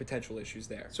any potential issues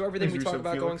there. So everything we Thanks, talk Rusev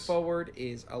about going Felix. forward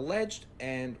is alleged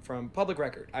and from public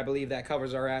record. I believe that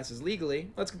covers our asses legally.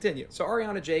 Let's continue. So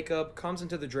Ariana Jacob comes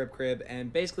into the drip crib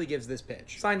and basically gives this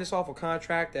pitch. Sign this awful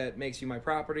contract that makes you my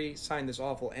property, sign this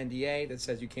awful NDA that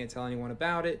says you can't tell anyone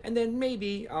about it, and then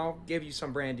maybe I'll give you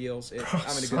some brand deals if I'm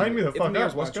in a good Sign me mood. the If fuck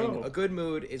Amir's up, let's watching, go. a good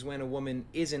mood is when a woman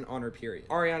isn't on her period.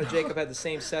 Ariana Jacob had the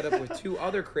same setup with two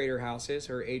other creator houses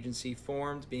her agency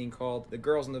formed, being called The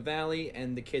Girls in the Valley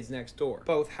and The Kids Next Door.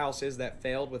 Both houses that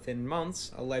failed within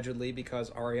months, allegedly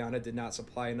because Ariana did not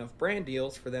supply enough brand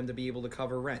deals for them to be able to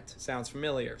cover rent. Sounds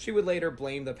familiar. She would later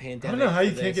blame the pandemic. I don't know how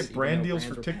you for can't this, get brand even though deals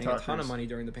brands for were paying a ton of TikTokers. money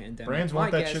during the pandemic. Brands My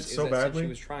want that guess shit is so that since badly. she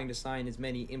was trying to sign as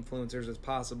many influencers as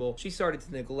possible, she started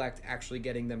to neglect actually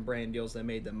getting them brand deals that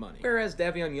made them money. Whereas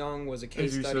Devion Young was a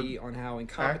case As you study said, on how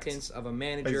incompetence of a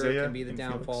manager Isaiah, can be the and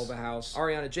downfall Felix. of a house,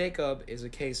 Ariana Jacob is a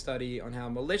case study on how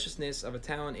maliciousness of a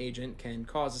talent agent can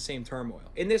cause the same turmoil.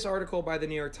 In this article by the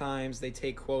New York Times, they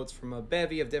take quotes from a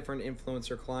bevy of different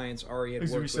influencer clients Ari had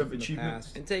As worked we said, with in the achievement.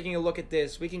 past. And taking a look at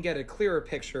this, we can get a clearer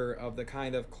picture of the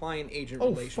kind of client-agent Oh,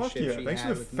 fuck relationship yeah. she Thanks for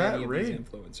had the with fat many of raid. these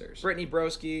influencers. Brittany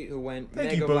Broski, who went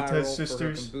Thank mega you, Botez viral for her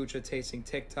sisters. kombucha tasting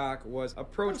TikTok, was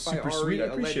approached by Super Ari, sweet. I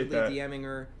appreciate allegedly that. DMing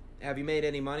her, "Have you made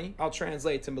any money?" I'll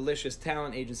translate to malicious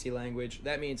talent agency language.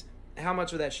 That means, how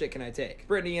much of that shit can I take?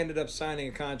 Brittany ended up signing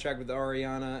a contract with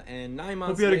Ariana, and 9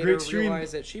 months you had a later great stream.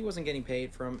 realized that she wasn't getting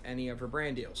paid from any of her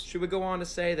brand deals. She would go on to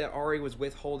say that Ari was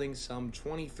withholding some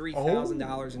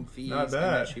 $23,000 in fees, not and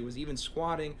that bad. she was even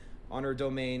squatting on her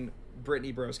domain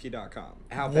BrittanyBroski.com.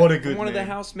 How What bad? a good From one of the name.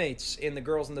 housemates in the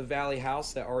Girls in the Valley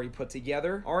house that Ari put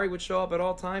together, Ari would show up at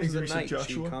all times of the Thanks, night.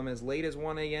 Joshua. She'd come as late as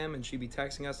 1 a.m. and she'd be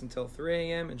texting us until 3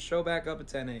 a.m. and show back up at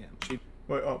 10 a.m. She'd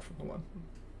Wait, oh, hold on.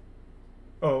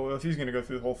 Oh, well, if he's gonna go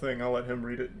through the whole thing, I'll let him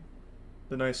read it.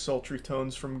 The nice sultry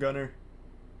tones from Gunner.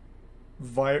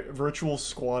 Virtual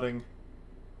squatting.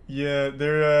 Yeah,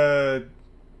 they're,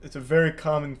 it's a very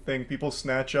common thing. People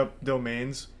snatch up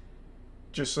domains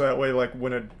just so that way, like,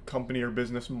 when a company or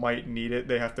business might need it,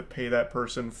 they have to pay that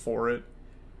person for it.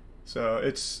 So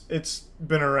it's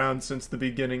been around since the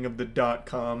beginning of the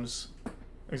 .coms.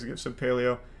 Thanks again, Sub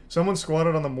Paleo. Someone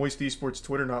squatted on the Moist Esports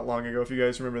Twitter not long ago, if you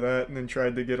guys remember that, and then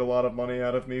tried to get a lot of money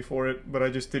out of me for it, but I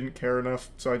just didn't care enough,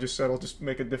 so I just said I'll just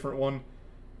make a different one.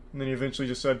 And then he eventually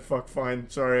just said, fuck, fine,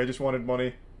 sorry, I just wanted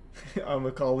money. I'm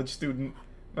a college student.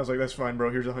 I was like, that's fine, bro,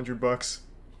 here's $100.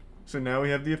 So now we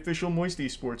have the official Moist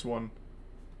Esports one.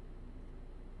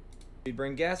 We'd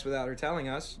bring guests without her telling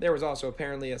us. There was also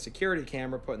apparently a security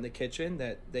camera put in the kitchen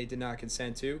that they did not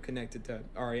consent to, connected to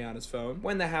Ariana's phone.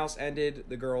 When the house ended,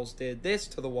 the girls did this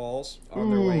to the walls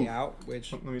on their way out,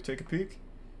 which... Let me take a peek.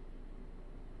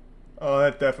 Oh,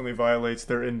 that definitely violates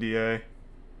their NDA.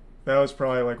 That was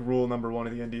probably like rule number 1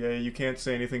 of the NDA. You can't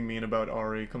say anything mean about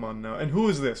Ari. Come on now. And who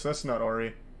is this? That's not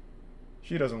Ari.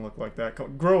 She doesn't look like that.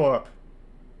 Grow up.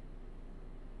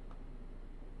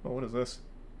 Oh, what is this?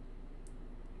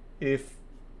 If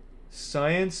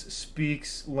science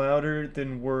speaks louder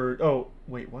than word... Oh,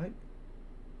 wait, what?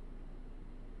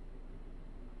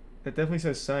 That definitely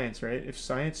says science, right? If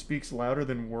science speaks louder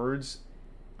than words,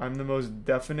 I'm the most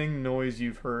deafening noise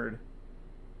you've heard.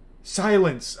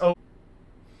 Silence! Oh.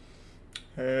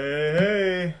 Hey,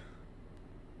 hey.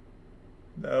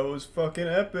 That was fucking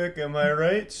epic, am I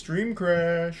right? Stream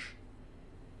crash.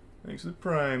 Thanks to the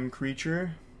Prime,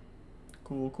 creature.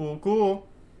 Cool, cool, cool.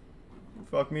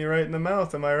 Fuck me right in the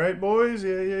mouth, am I right, boys?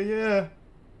 Yeah, yeah, yeah.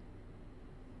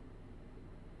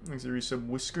 Thanks to resub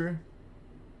Whisker.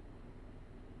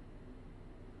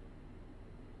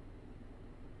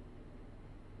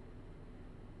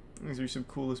 Thanks to resub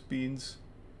Coolest Beans.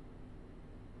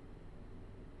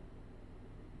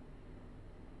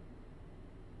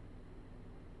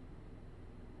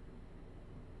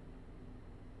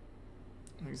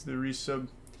 Thanks to the resub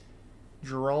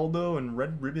Geraldo and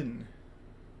Red Ribbon.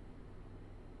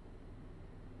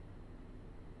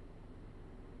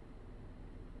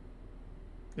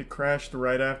 It crashed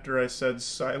right after I said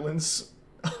silence.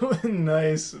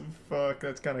 Nice. Fuck,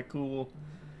 that's kind of cool.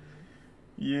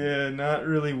 Yeah, not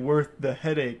really worth the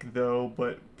headache though,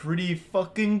 but pretty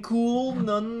fucking cool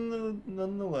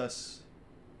nonetheless.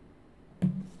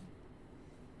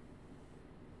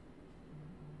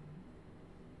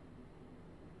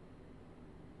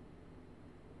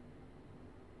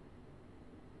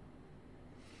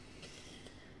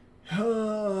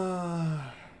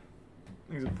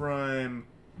 There's a Prime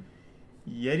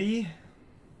Yeti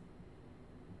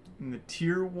and the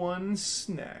Tier 1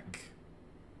 snack.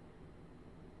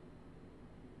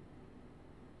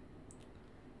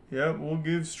 Yep, we'll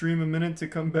give stream a minute to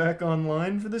come back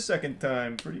online for the second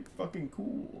time. Pretty fucking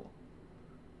cool.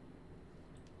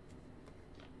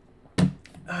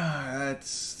 That's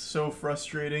so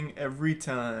frustrating every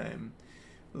time.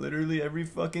 Literally every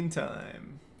fucking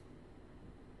time.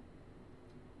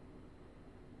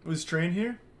 Was Train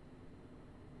here?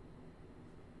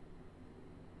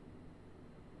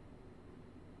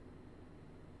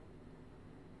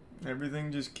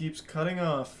 Everything just keeps cutting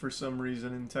off for some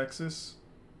reason in Texas.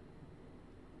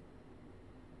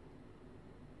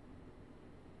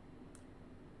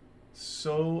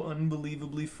 So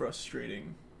unbelievably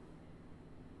frustrating.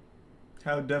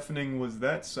 How deafening was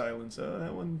that silence?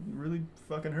 That one really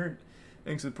fucking hurt.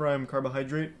 Thanks to the Prime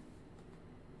Carbohydrate.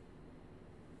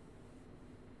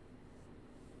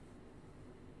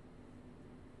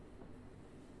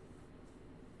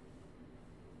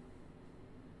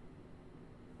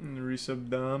 And the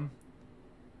resub Dom.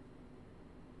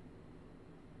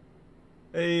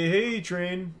 Hey, hey,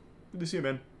 Train. Good to see you,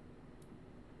 man.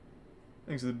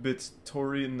 Thanks to the bits,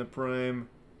 Tori and the Prime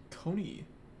Coney.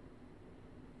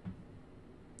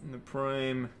 And the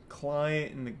Prime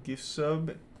Client and the gift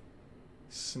sub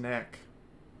Snack.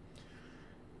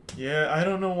 Yeah, I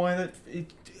don't know why that...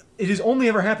 It has only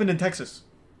ever happened in Texas.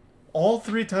 All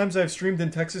 3 times I've streamed in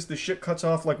Texas, the shit cuts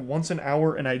off like once an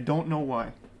hour, and I don't know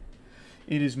why.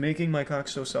 It is making my cock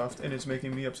so soft, and it's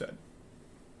making me upset.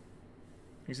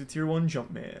 He's a Tier 1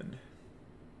 Jumpman.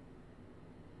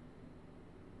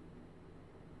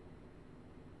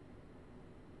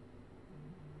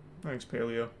 Thanks,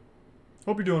 Paleo.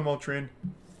 Hope you're doing well, Train.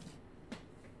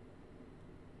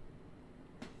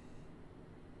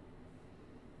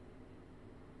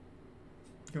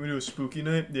 Can we do a spooky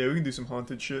night? Yeah, we can do some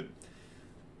haunted shit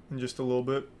in just a little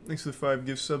bit. Thanks to the 5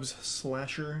 gift subs,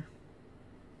 Slasher.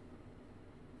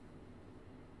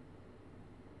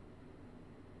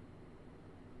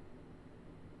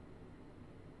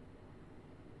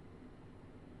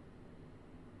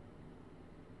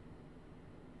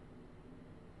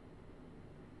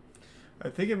 I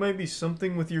think it might be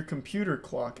something with your computer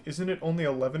clock. Isn't it only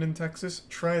 11 in Texas?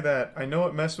 Try that. I know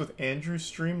it messed with Andrew's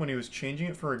stream when he was changing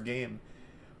it for a game.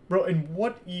 Bro, in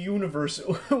what universe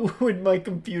would my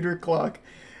computer clock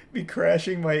be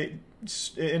crashing my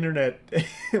internet?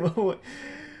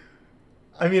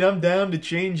 I mean, I'm down to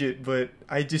change it, but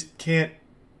I just can't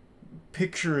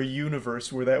picture a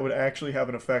universe where that would actually have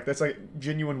an effect. That's like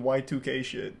genuine Y2K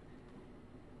shit.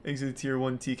 Exit Tier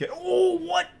 1 TK. Oh,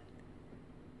 what?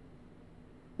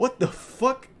 What the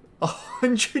fuck?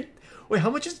 100... Wait,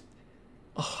 how much is...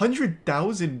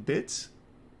 100,000 bits?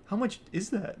 How much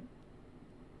is that?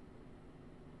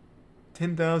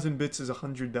 10,000 bits is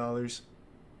 $100.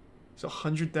 So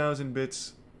 100,000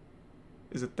 bits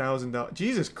is $1,000.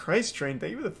 Jesus Christ, Train.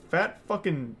 Thank you for the fat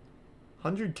fucking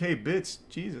 100k bits.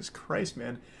 Jesus Christ,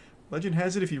 man. Legend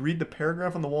has it if you read the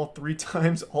paragraph on the wall 3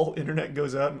 times, all internet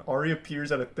goes out and Ari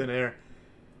appears out of thin air.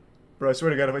 Bro, I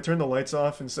swear to God, if I turned the lights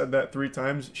off and said that 3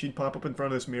 times, she'd pop up in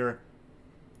front of this mirror.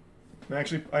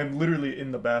 Actually, I'm literally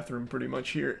in the bathroom pretty much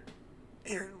here.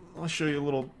 Here, I'll show you a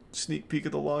little sneak peek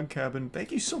of the log cabin.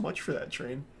 Thank you so much for that,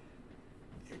 Train.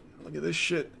 Here, look at this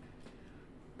shit.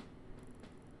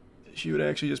 She would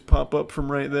actually just pop up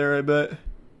from right there, I bet.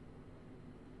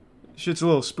 Shit's a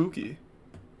little spooky.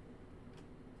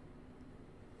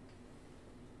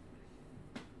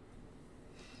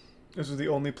 This was the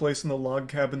only place in the log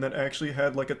cabin that actually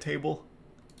had, like, a table.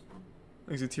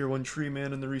 There's a tier 1 tree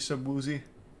man and the resub Woozy.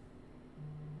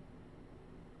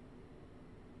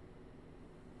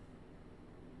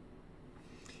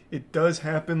 It does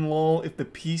happen, lol. If the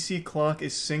PC clock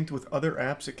is synced with other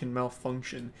apps, it can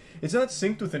malfunction. It's not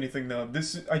synced with anything, though.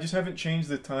 I just haven't changed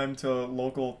the time to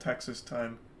local Texas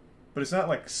time. But it's not,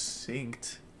 like,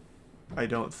 synced. I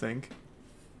don't think.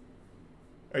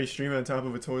 Are you streaming on top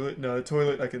of a toilet? No, the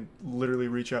toilet I could literally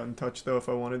reach out and touch, though, if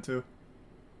I wanted to.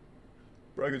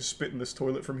 Or I could spit in this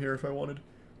toilet from here if I wanted.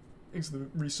 Thanks to the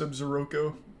resub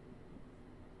Zeroko.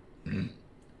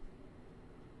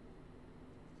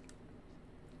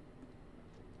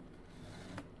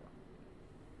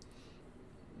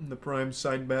 The prime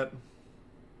side bat.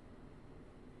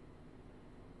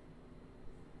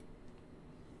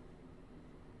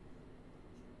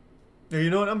 Yeah, you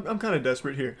know what? I'm kind of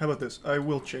desperate here. How about this? I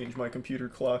will change my computer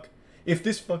clock. If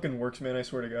this fucking works, man, I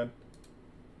swear to God.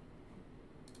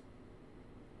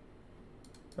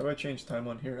 How do I change time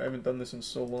on here? I haven't done this in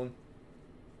so long.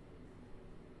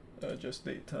 Just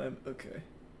date time. Okay.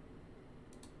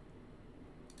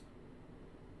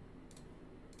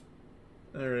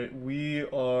 Alright, we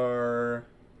are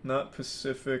not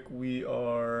Pacific, we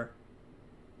are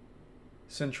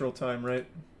Central Time, right?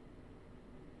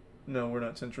 No, we're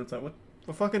not Central Time. What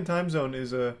fucking time zone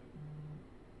is It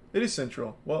is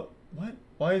Central. What?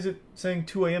 Why is it saying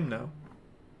 2 AM now?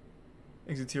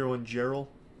 Exit tier 1 Gerald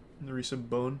and the resub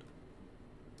Bone.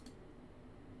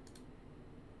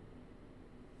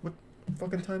 What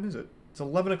fucking time is it? It's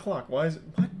 11 o'clock. Why is it?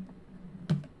 What?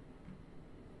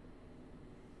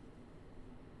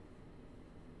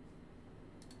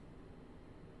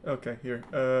 Okay, here.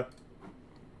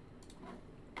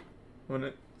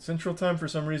 When Central Time for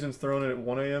some reason is thrown in at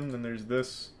 1 AM, then there's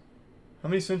this. How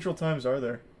many Central Times are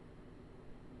there?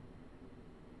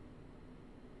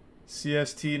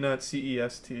 CST, not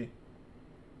CEST.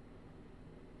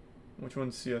 Which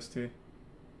one's CST?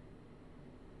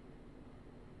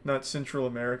 Not Central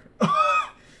America.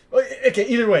 Okay,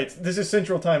 either way, this is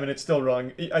Central Time and it's still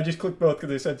wrong. I just clicked both because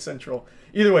they said Central.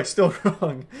 Either way, still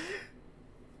wrong.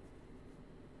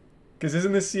 Because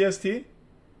isn't this CST?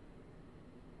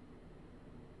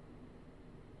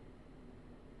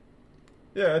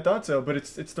 Yeah, I thought so, but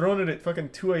it's thrown it at fucking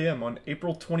 2 AM on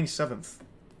April 27th.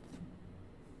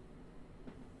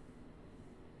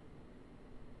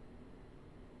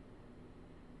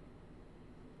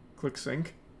 Click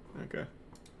sync. Okay.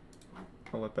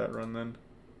 I'll let that run then.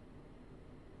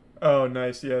 Oh,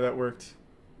 nice. Yeah, that worked.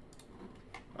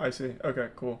 I see. Okay,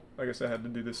 cool. I guess I had to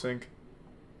do the sync.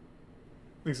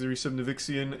 Thanks to the resub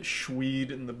Navixian,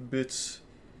 Schweed, and the bits,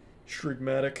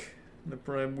 Shrigmatic, and the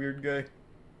prime weird guy.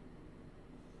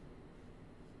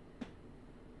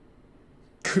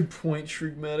 Good point,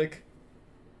 Shrigmatic.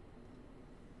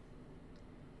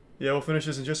 Yeah, we'll finish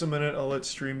this in just a minute. I'll let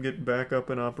stream get back up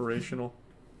and operational.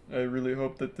 I really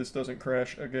hope that this doesn't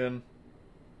crash again.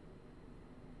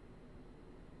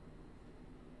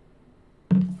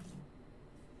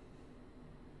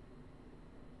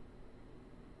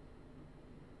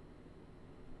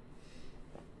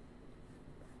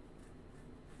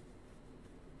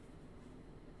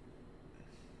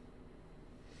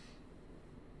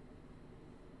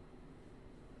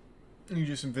 You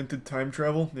just invented time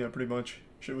travel? Yeah, pretty much.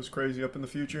 Shit was crazy up in the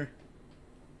future.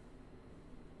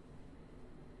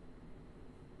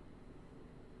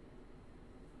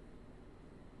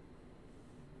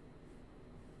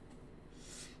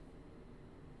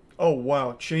 Oh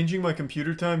wow, changing my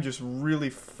computer time just really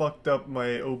fucked up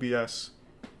my OBS.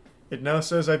 It now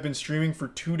says I've been streaming for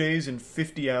 2 days and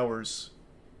 50 hours.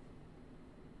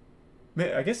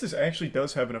 Man, I guess this actually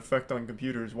does have an effect on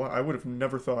computers. Wow, I would have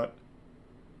never thought.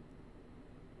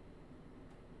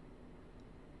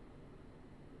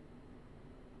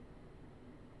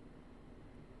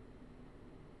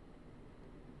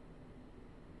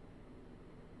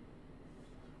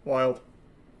 Wild.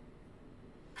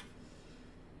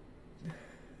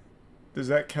 Does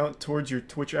that count towards your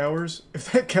Twitch hours?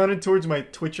 If that counted towards my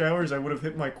Twitch hours, I would have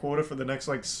hit my quota for the next,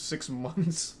 like, 6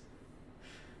 months.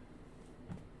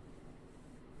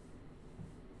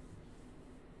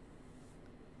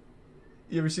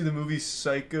 You ever see the movie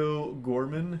Psycho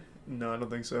Gorman? No, I don't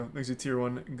think so. Thanks to tier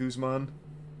 1 Guzman.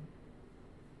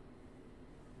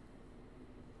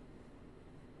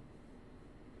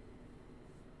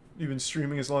 You've been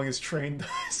streaming as long as Train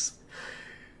does.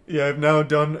 Yeah, I've now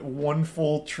done one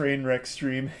full train wreck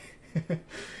stream.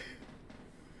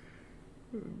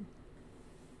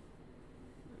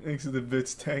 Thanks to the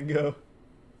bits, Tango.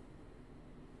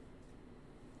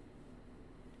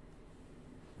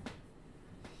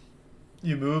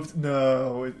 You moved?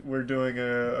 No, we're doing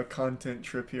a content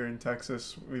trip here in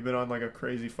Texas. We've been on like a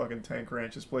crazy fucking tank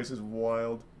ranch. This place is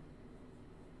wild.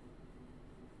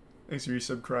 Thanks for your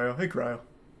sub, Cryo. Hey, Cryo.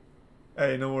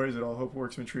 Hey, no worries at all. Hope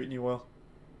work's been treating you well.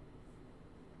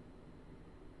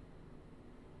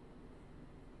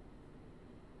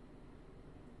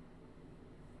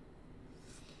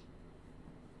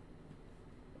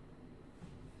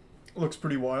 Looks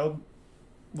pretty wild.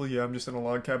 Well, yeah, I'm just in a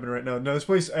log cabin right now. No, this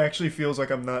place actually feels like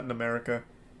I'm not in America.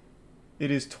 It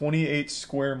is 28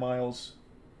 square miles.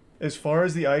 As far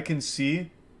as the eye can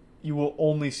see, you will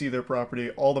only see their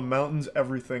property. All the mountains,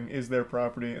 everything is their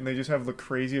property. And they just have the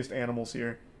craziest animals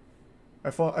here. I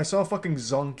saw a fucking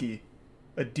zonkey.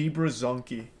 A Debra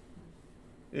zonkey.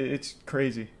 It's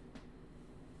crazy.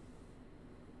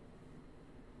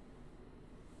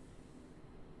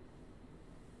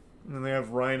 And then they have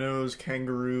rhinos,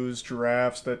 kangaroos,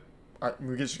 giraffes that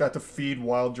we just got to feed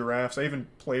wild giraffes. I even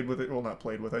played with it. Well, not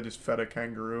played with. I just fed a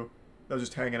kangaroo. I was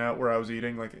just hanging out where I was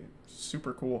eating. Like,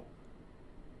 super cool.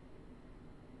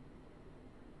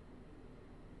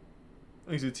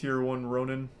 He's a tier 1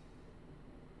 Ronin.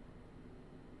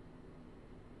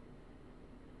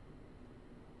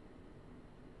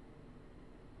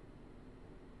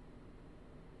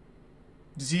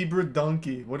 Zebra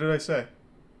donkey. What did I say?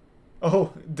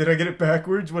 Oh, did I get it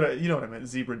backwards? You know what I meant.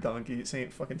 Zebra donkey. Same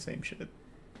fucking same shit.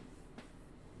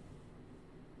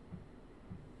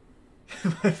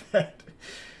 My bad.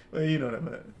 Well, you know what I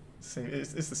meant. Same.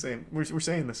 It's the same. We're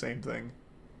saying the same thing.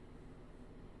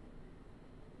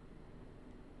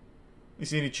 You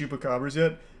see any chupacabras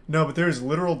yet? No, but there's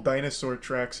literal dinosaur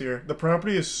tracks here. The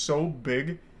property is so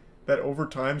big that over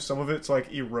time some of it's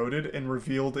like eroded and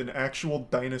revealed an actual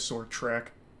dinosaur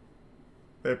track.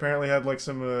 They apparently had like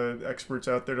some experts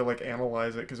out there to like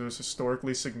analyze it because it was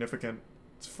historically significant.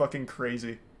 It's fucking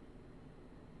crazy.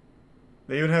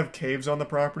 They even have caves on the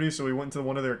property, so we went into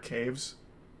one of their caves,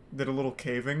 did a little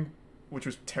caving, which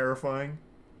was terrifying.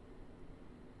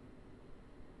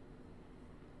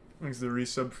 Thanks to the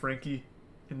resub, Frankie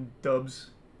and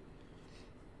Dubs.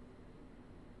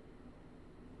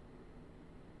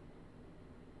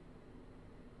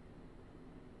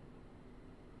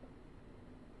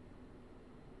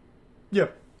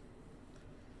 Yep.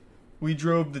 We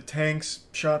drove the tanks,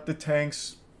 shot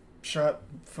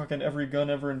fucking every gun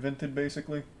ever invented,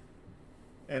 basically.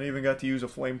 And even got to use a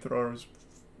flamethrower. It was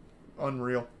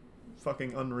unreal.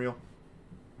 Fucking unreal.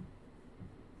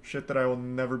 Shit that I will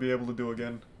never be able to do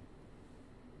again.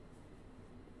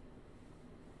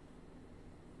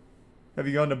 Have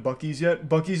you gone to Buc-ee's yet?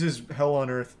 Buc-ee's is hell on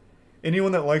earth.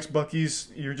 Anyone that likes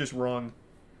Buc-ee's, you're just wrong.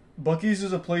 Buc-ee's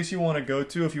is a place you want to go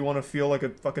to if you want to feel like a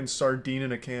fucking sardine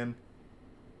in a can.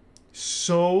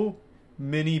 So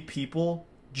many people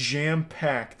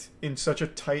jam-packed in such a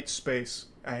tight space.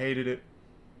 I hated it.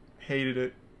 Hated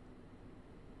it.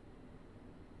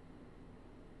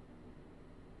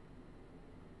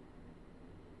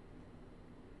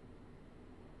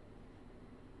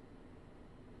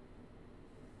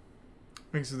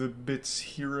 Thanks to the Bits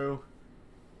Hero.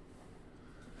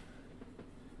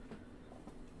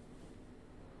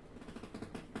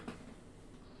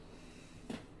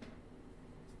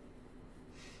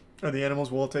 Are the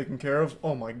animals well taken care of?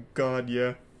 Oh my god,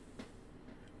 yeah.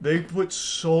 They put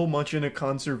so much into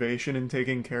conservation and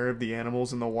taking care of the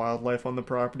animals and the wildlife on the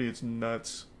property, it's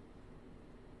nuts.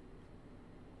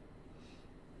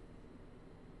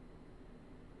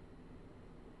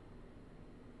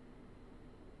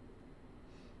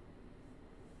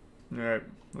 Alright,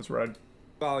 let's ride.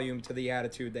 Volume to the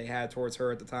attitude they had towards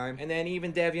her at the time. And then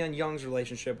even Davion Young's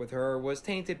relationship with her was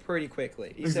tainted pretty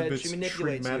quickly. He said she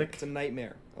manipulates you. It's a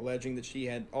nightmare, alleging that she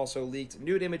had also leaked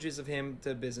nude images of him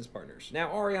to business partners. Now,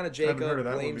 Ariana Jacob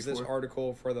blames this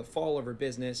article for the fall of her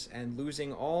business and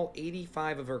losing all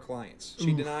 85 of her clients.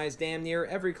 She denies damn near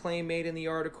every claim made in the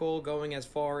article, going as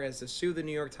far as to sue the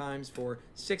New York Times for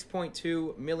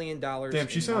 $6.2 million. Damn,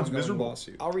 she sounds miserable.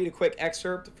 Lawsuit. I'll read a quick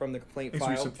excerpt from the complaint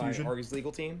filed by Ari's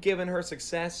legal team. Given her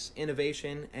success,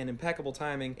 innovation, and impeccable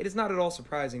timing, it is not at all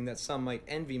surprising that some might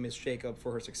envy Miss Jacob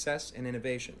for her success and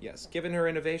innovation. Yes, given her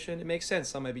innovation, it makes sense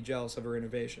some might be jealous of her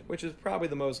innovation, which is probably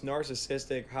the most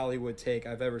narcissistic Hollywood take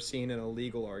I've ever seen in a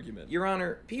legal argument. Your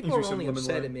Honor, people are only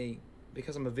upset at me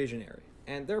because I'm a visionary.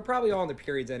 And they're probably all in the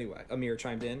periods anyway. Amir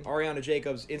chimed in. Ariana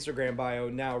Jacobs' Instagram bio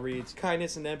now reads,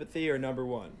 kindness and empathy are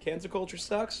 #1. Cancel culture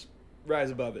sucks?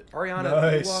 Rise above it. Ariana,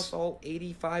 Nice. you lost all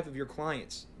 85 of your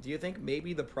clients. Do you think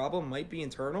maybe the problem might be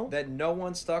internal? That no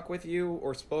one stuck with you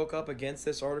or spoke up against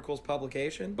this article's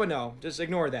publication? But no, just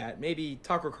ignore that. Maybe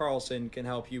Tucker Carlson can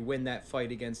help you win that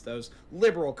fight against those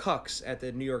liberal cucks at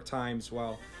the New York Times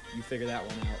while you figure that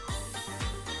one out.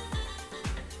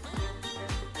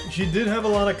 She did have a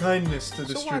lot of kindness to So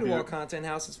distribute. why do all content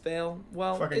houses fail?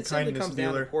 Well, Fucking it simply kindness comes down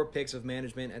to dealer. poor pics of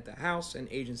management at the house and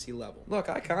agency level. Look,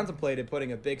 I contemplated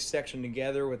putting a big section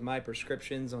together with my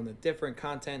prescriptions on the different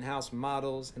content house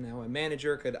models and how a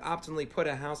manager could optimally put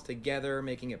a house together,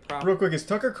 making it proper. Real quick, is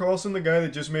Tucker Carlson the guy that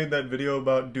just made that video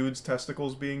about dudes'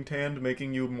 testicles being tanned,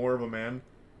 making you more of a man?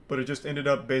 But it just ended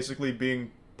up basically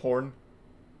being porn?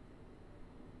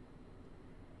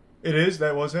 It is?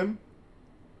 That was him?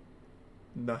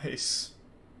 Nice.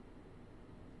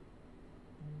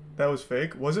 That was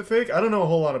fake? Was it fake? I don't know a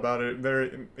whole lot about it.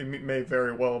 It may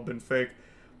very well have been fake.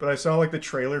 But I saw like the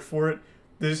trailer for it.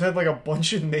 They just had like a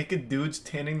bunch of naked dudes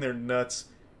tanning their nuts.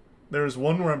 There was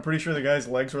one where I'm pretty sure the guy's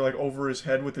legs were like over his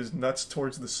head with his nuts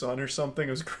towards the sun or something.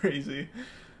 It was crazy.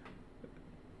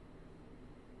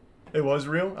 It was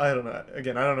real? I don't know.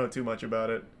 Again, I don't know too much about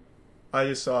it. I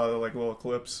just saw like little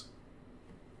clips.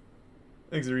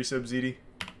 Thanks to resub ZD.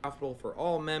 Profitable for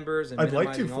all members and I'd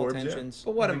like minimizing to, all Forbes, tensions. yeah.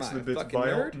 But what am Thanks I, to a the bits fucking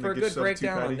bio nerd? and For the a good good sub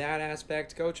breakdown too, on Patty. that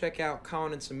aspect, go check out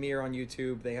Colin and Samir on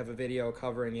YouTube. They have a video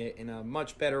covering it in a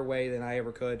much better way than I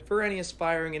ever could. For any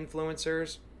aspiring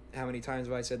influencers, how many times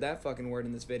have I said that fucking word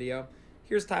in this video?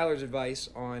 Here's Tyler's advice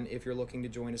on if you're looking to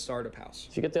join a startup house.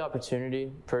 If you get the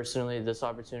opportunity, personally, this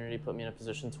opportunity put me in a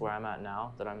position to where I'm at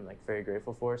now that I'm like very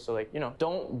grateful for. So like, you know,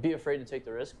 don't be afraid to take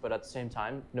the risk, but at the same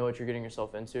time, know what you're getting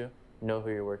yourself into. Know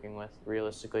who you're working with,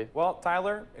 realistically. Well,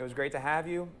 Tyler, it was great to have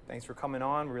you. Thanks for coming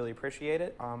on. Really appreciate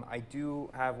it. I do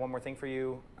have one more thing for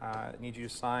you. I need you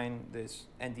to sign this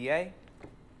NDA.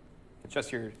 It's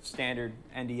just your standard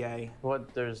NDA.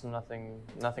 What? There's nothing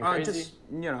crazy? Just,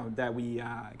 you know, that we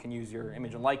can use your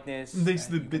image and likeness. Thanks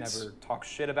to the you can bits never talk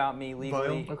shit about me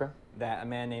legally. bio. Okay. That a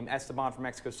man named Esteban from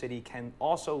Mexico City can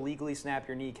also legally snap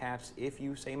your kneecaps if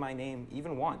you say my name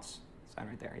even once. Sign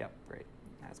right there. Yep, great.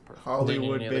 That's perfect. Hollywood, Do you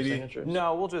need any other baby. signatures?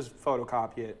 No, we'll just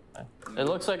photocopy it. It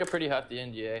looks like a pretty hefty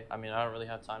NDA. I mean, I don't really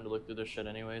have time to look through this shit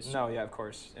anyways. No, yeah, of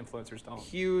course. Influencers don't.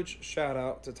 Huge shout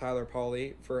out to Tyler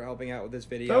Pauly for helping out with this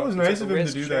video. That was He nice took of a him to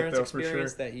risk do sharing that, his though, for sure.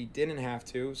 experience that he didn't have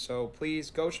to. So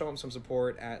please go show him some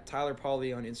support at Tyler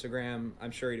Pauly on Instagram.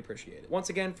 I'm sure he'd appreciate it. Once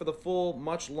again, for the full,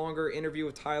 much longer interview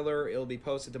with Tyler, it'll be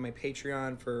posted to my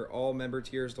Patreon for all member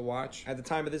tiers to watch. At the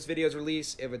time of this video's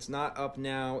release, if it's not up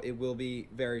now, it will be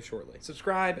very shortly.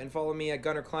 Subscribe and follow me at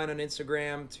Gunner Klein on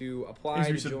Instagram to apply to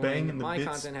Thanks for banging join the my bits,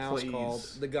 content house please. called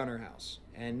The Gunner House.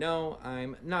 And no,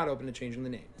 I'm not open to changing the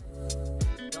name.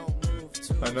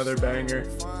 Another banger.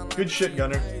 Good shit,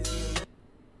 Gunner.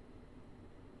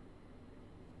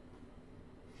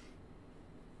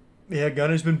 Yeah,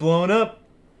 Gunner's been blowing up.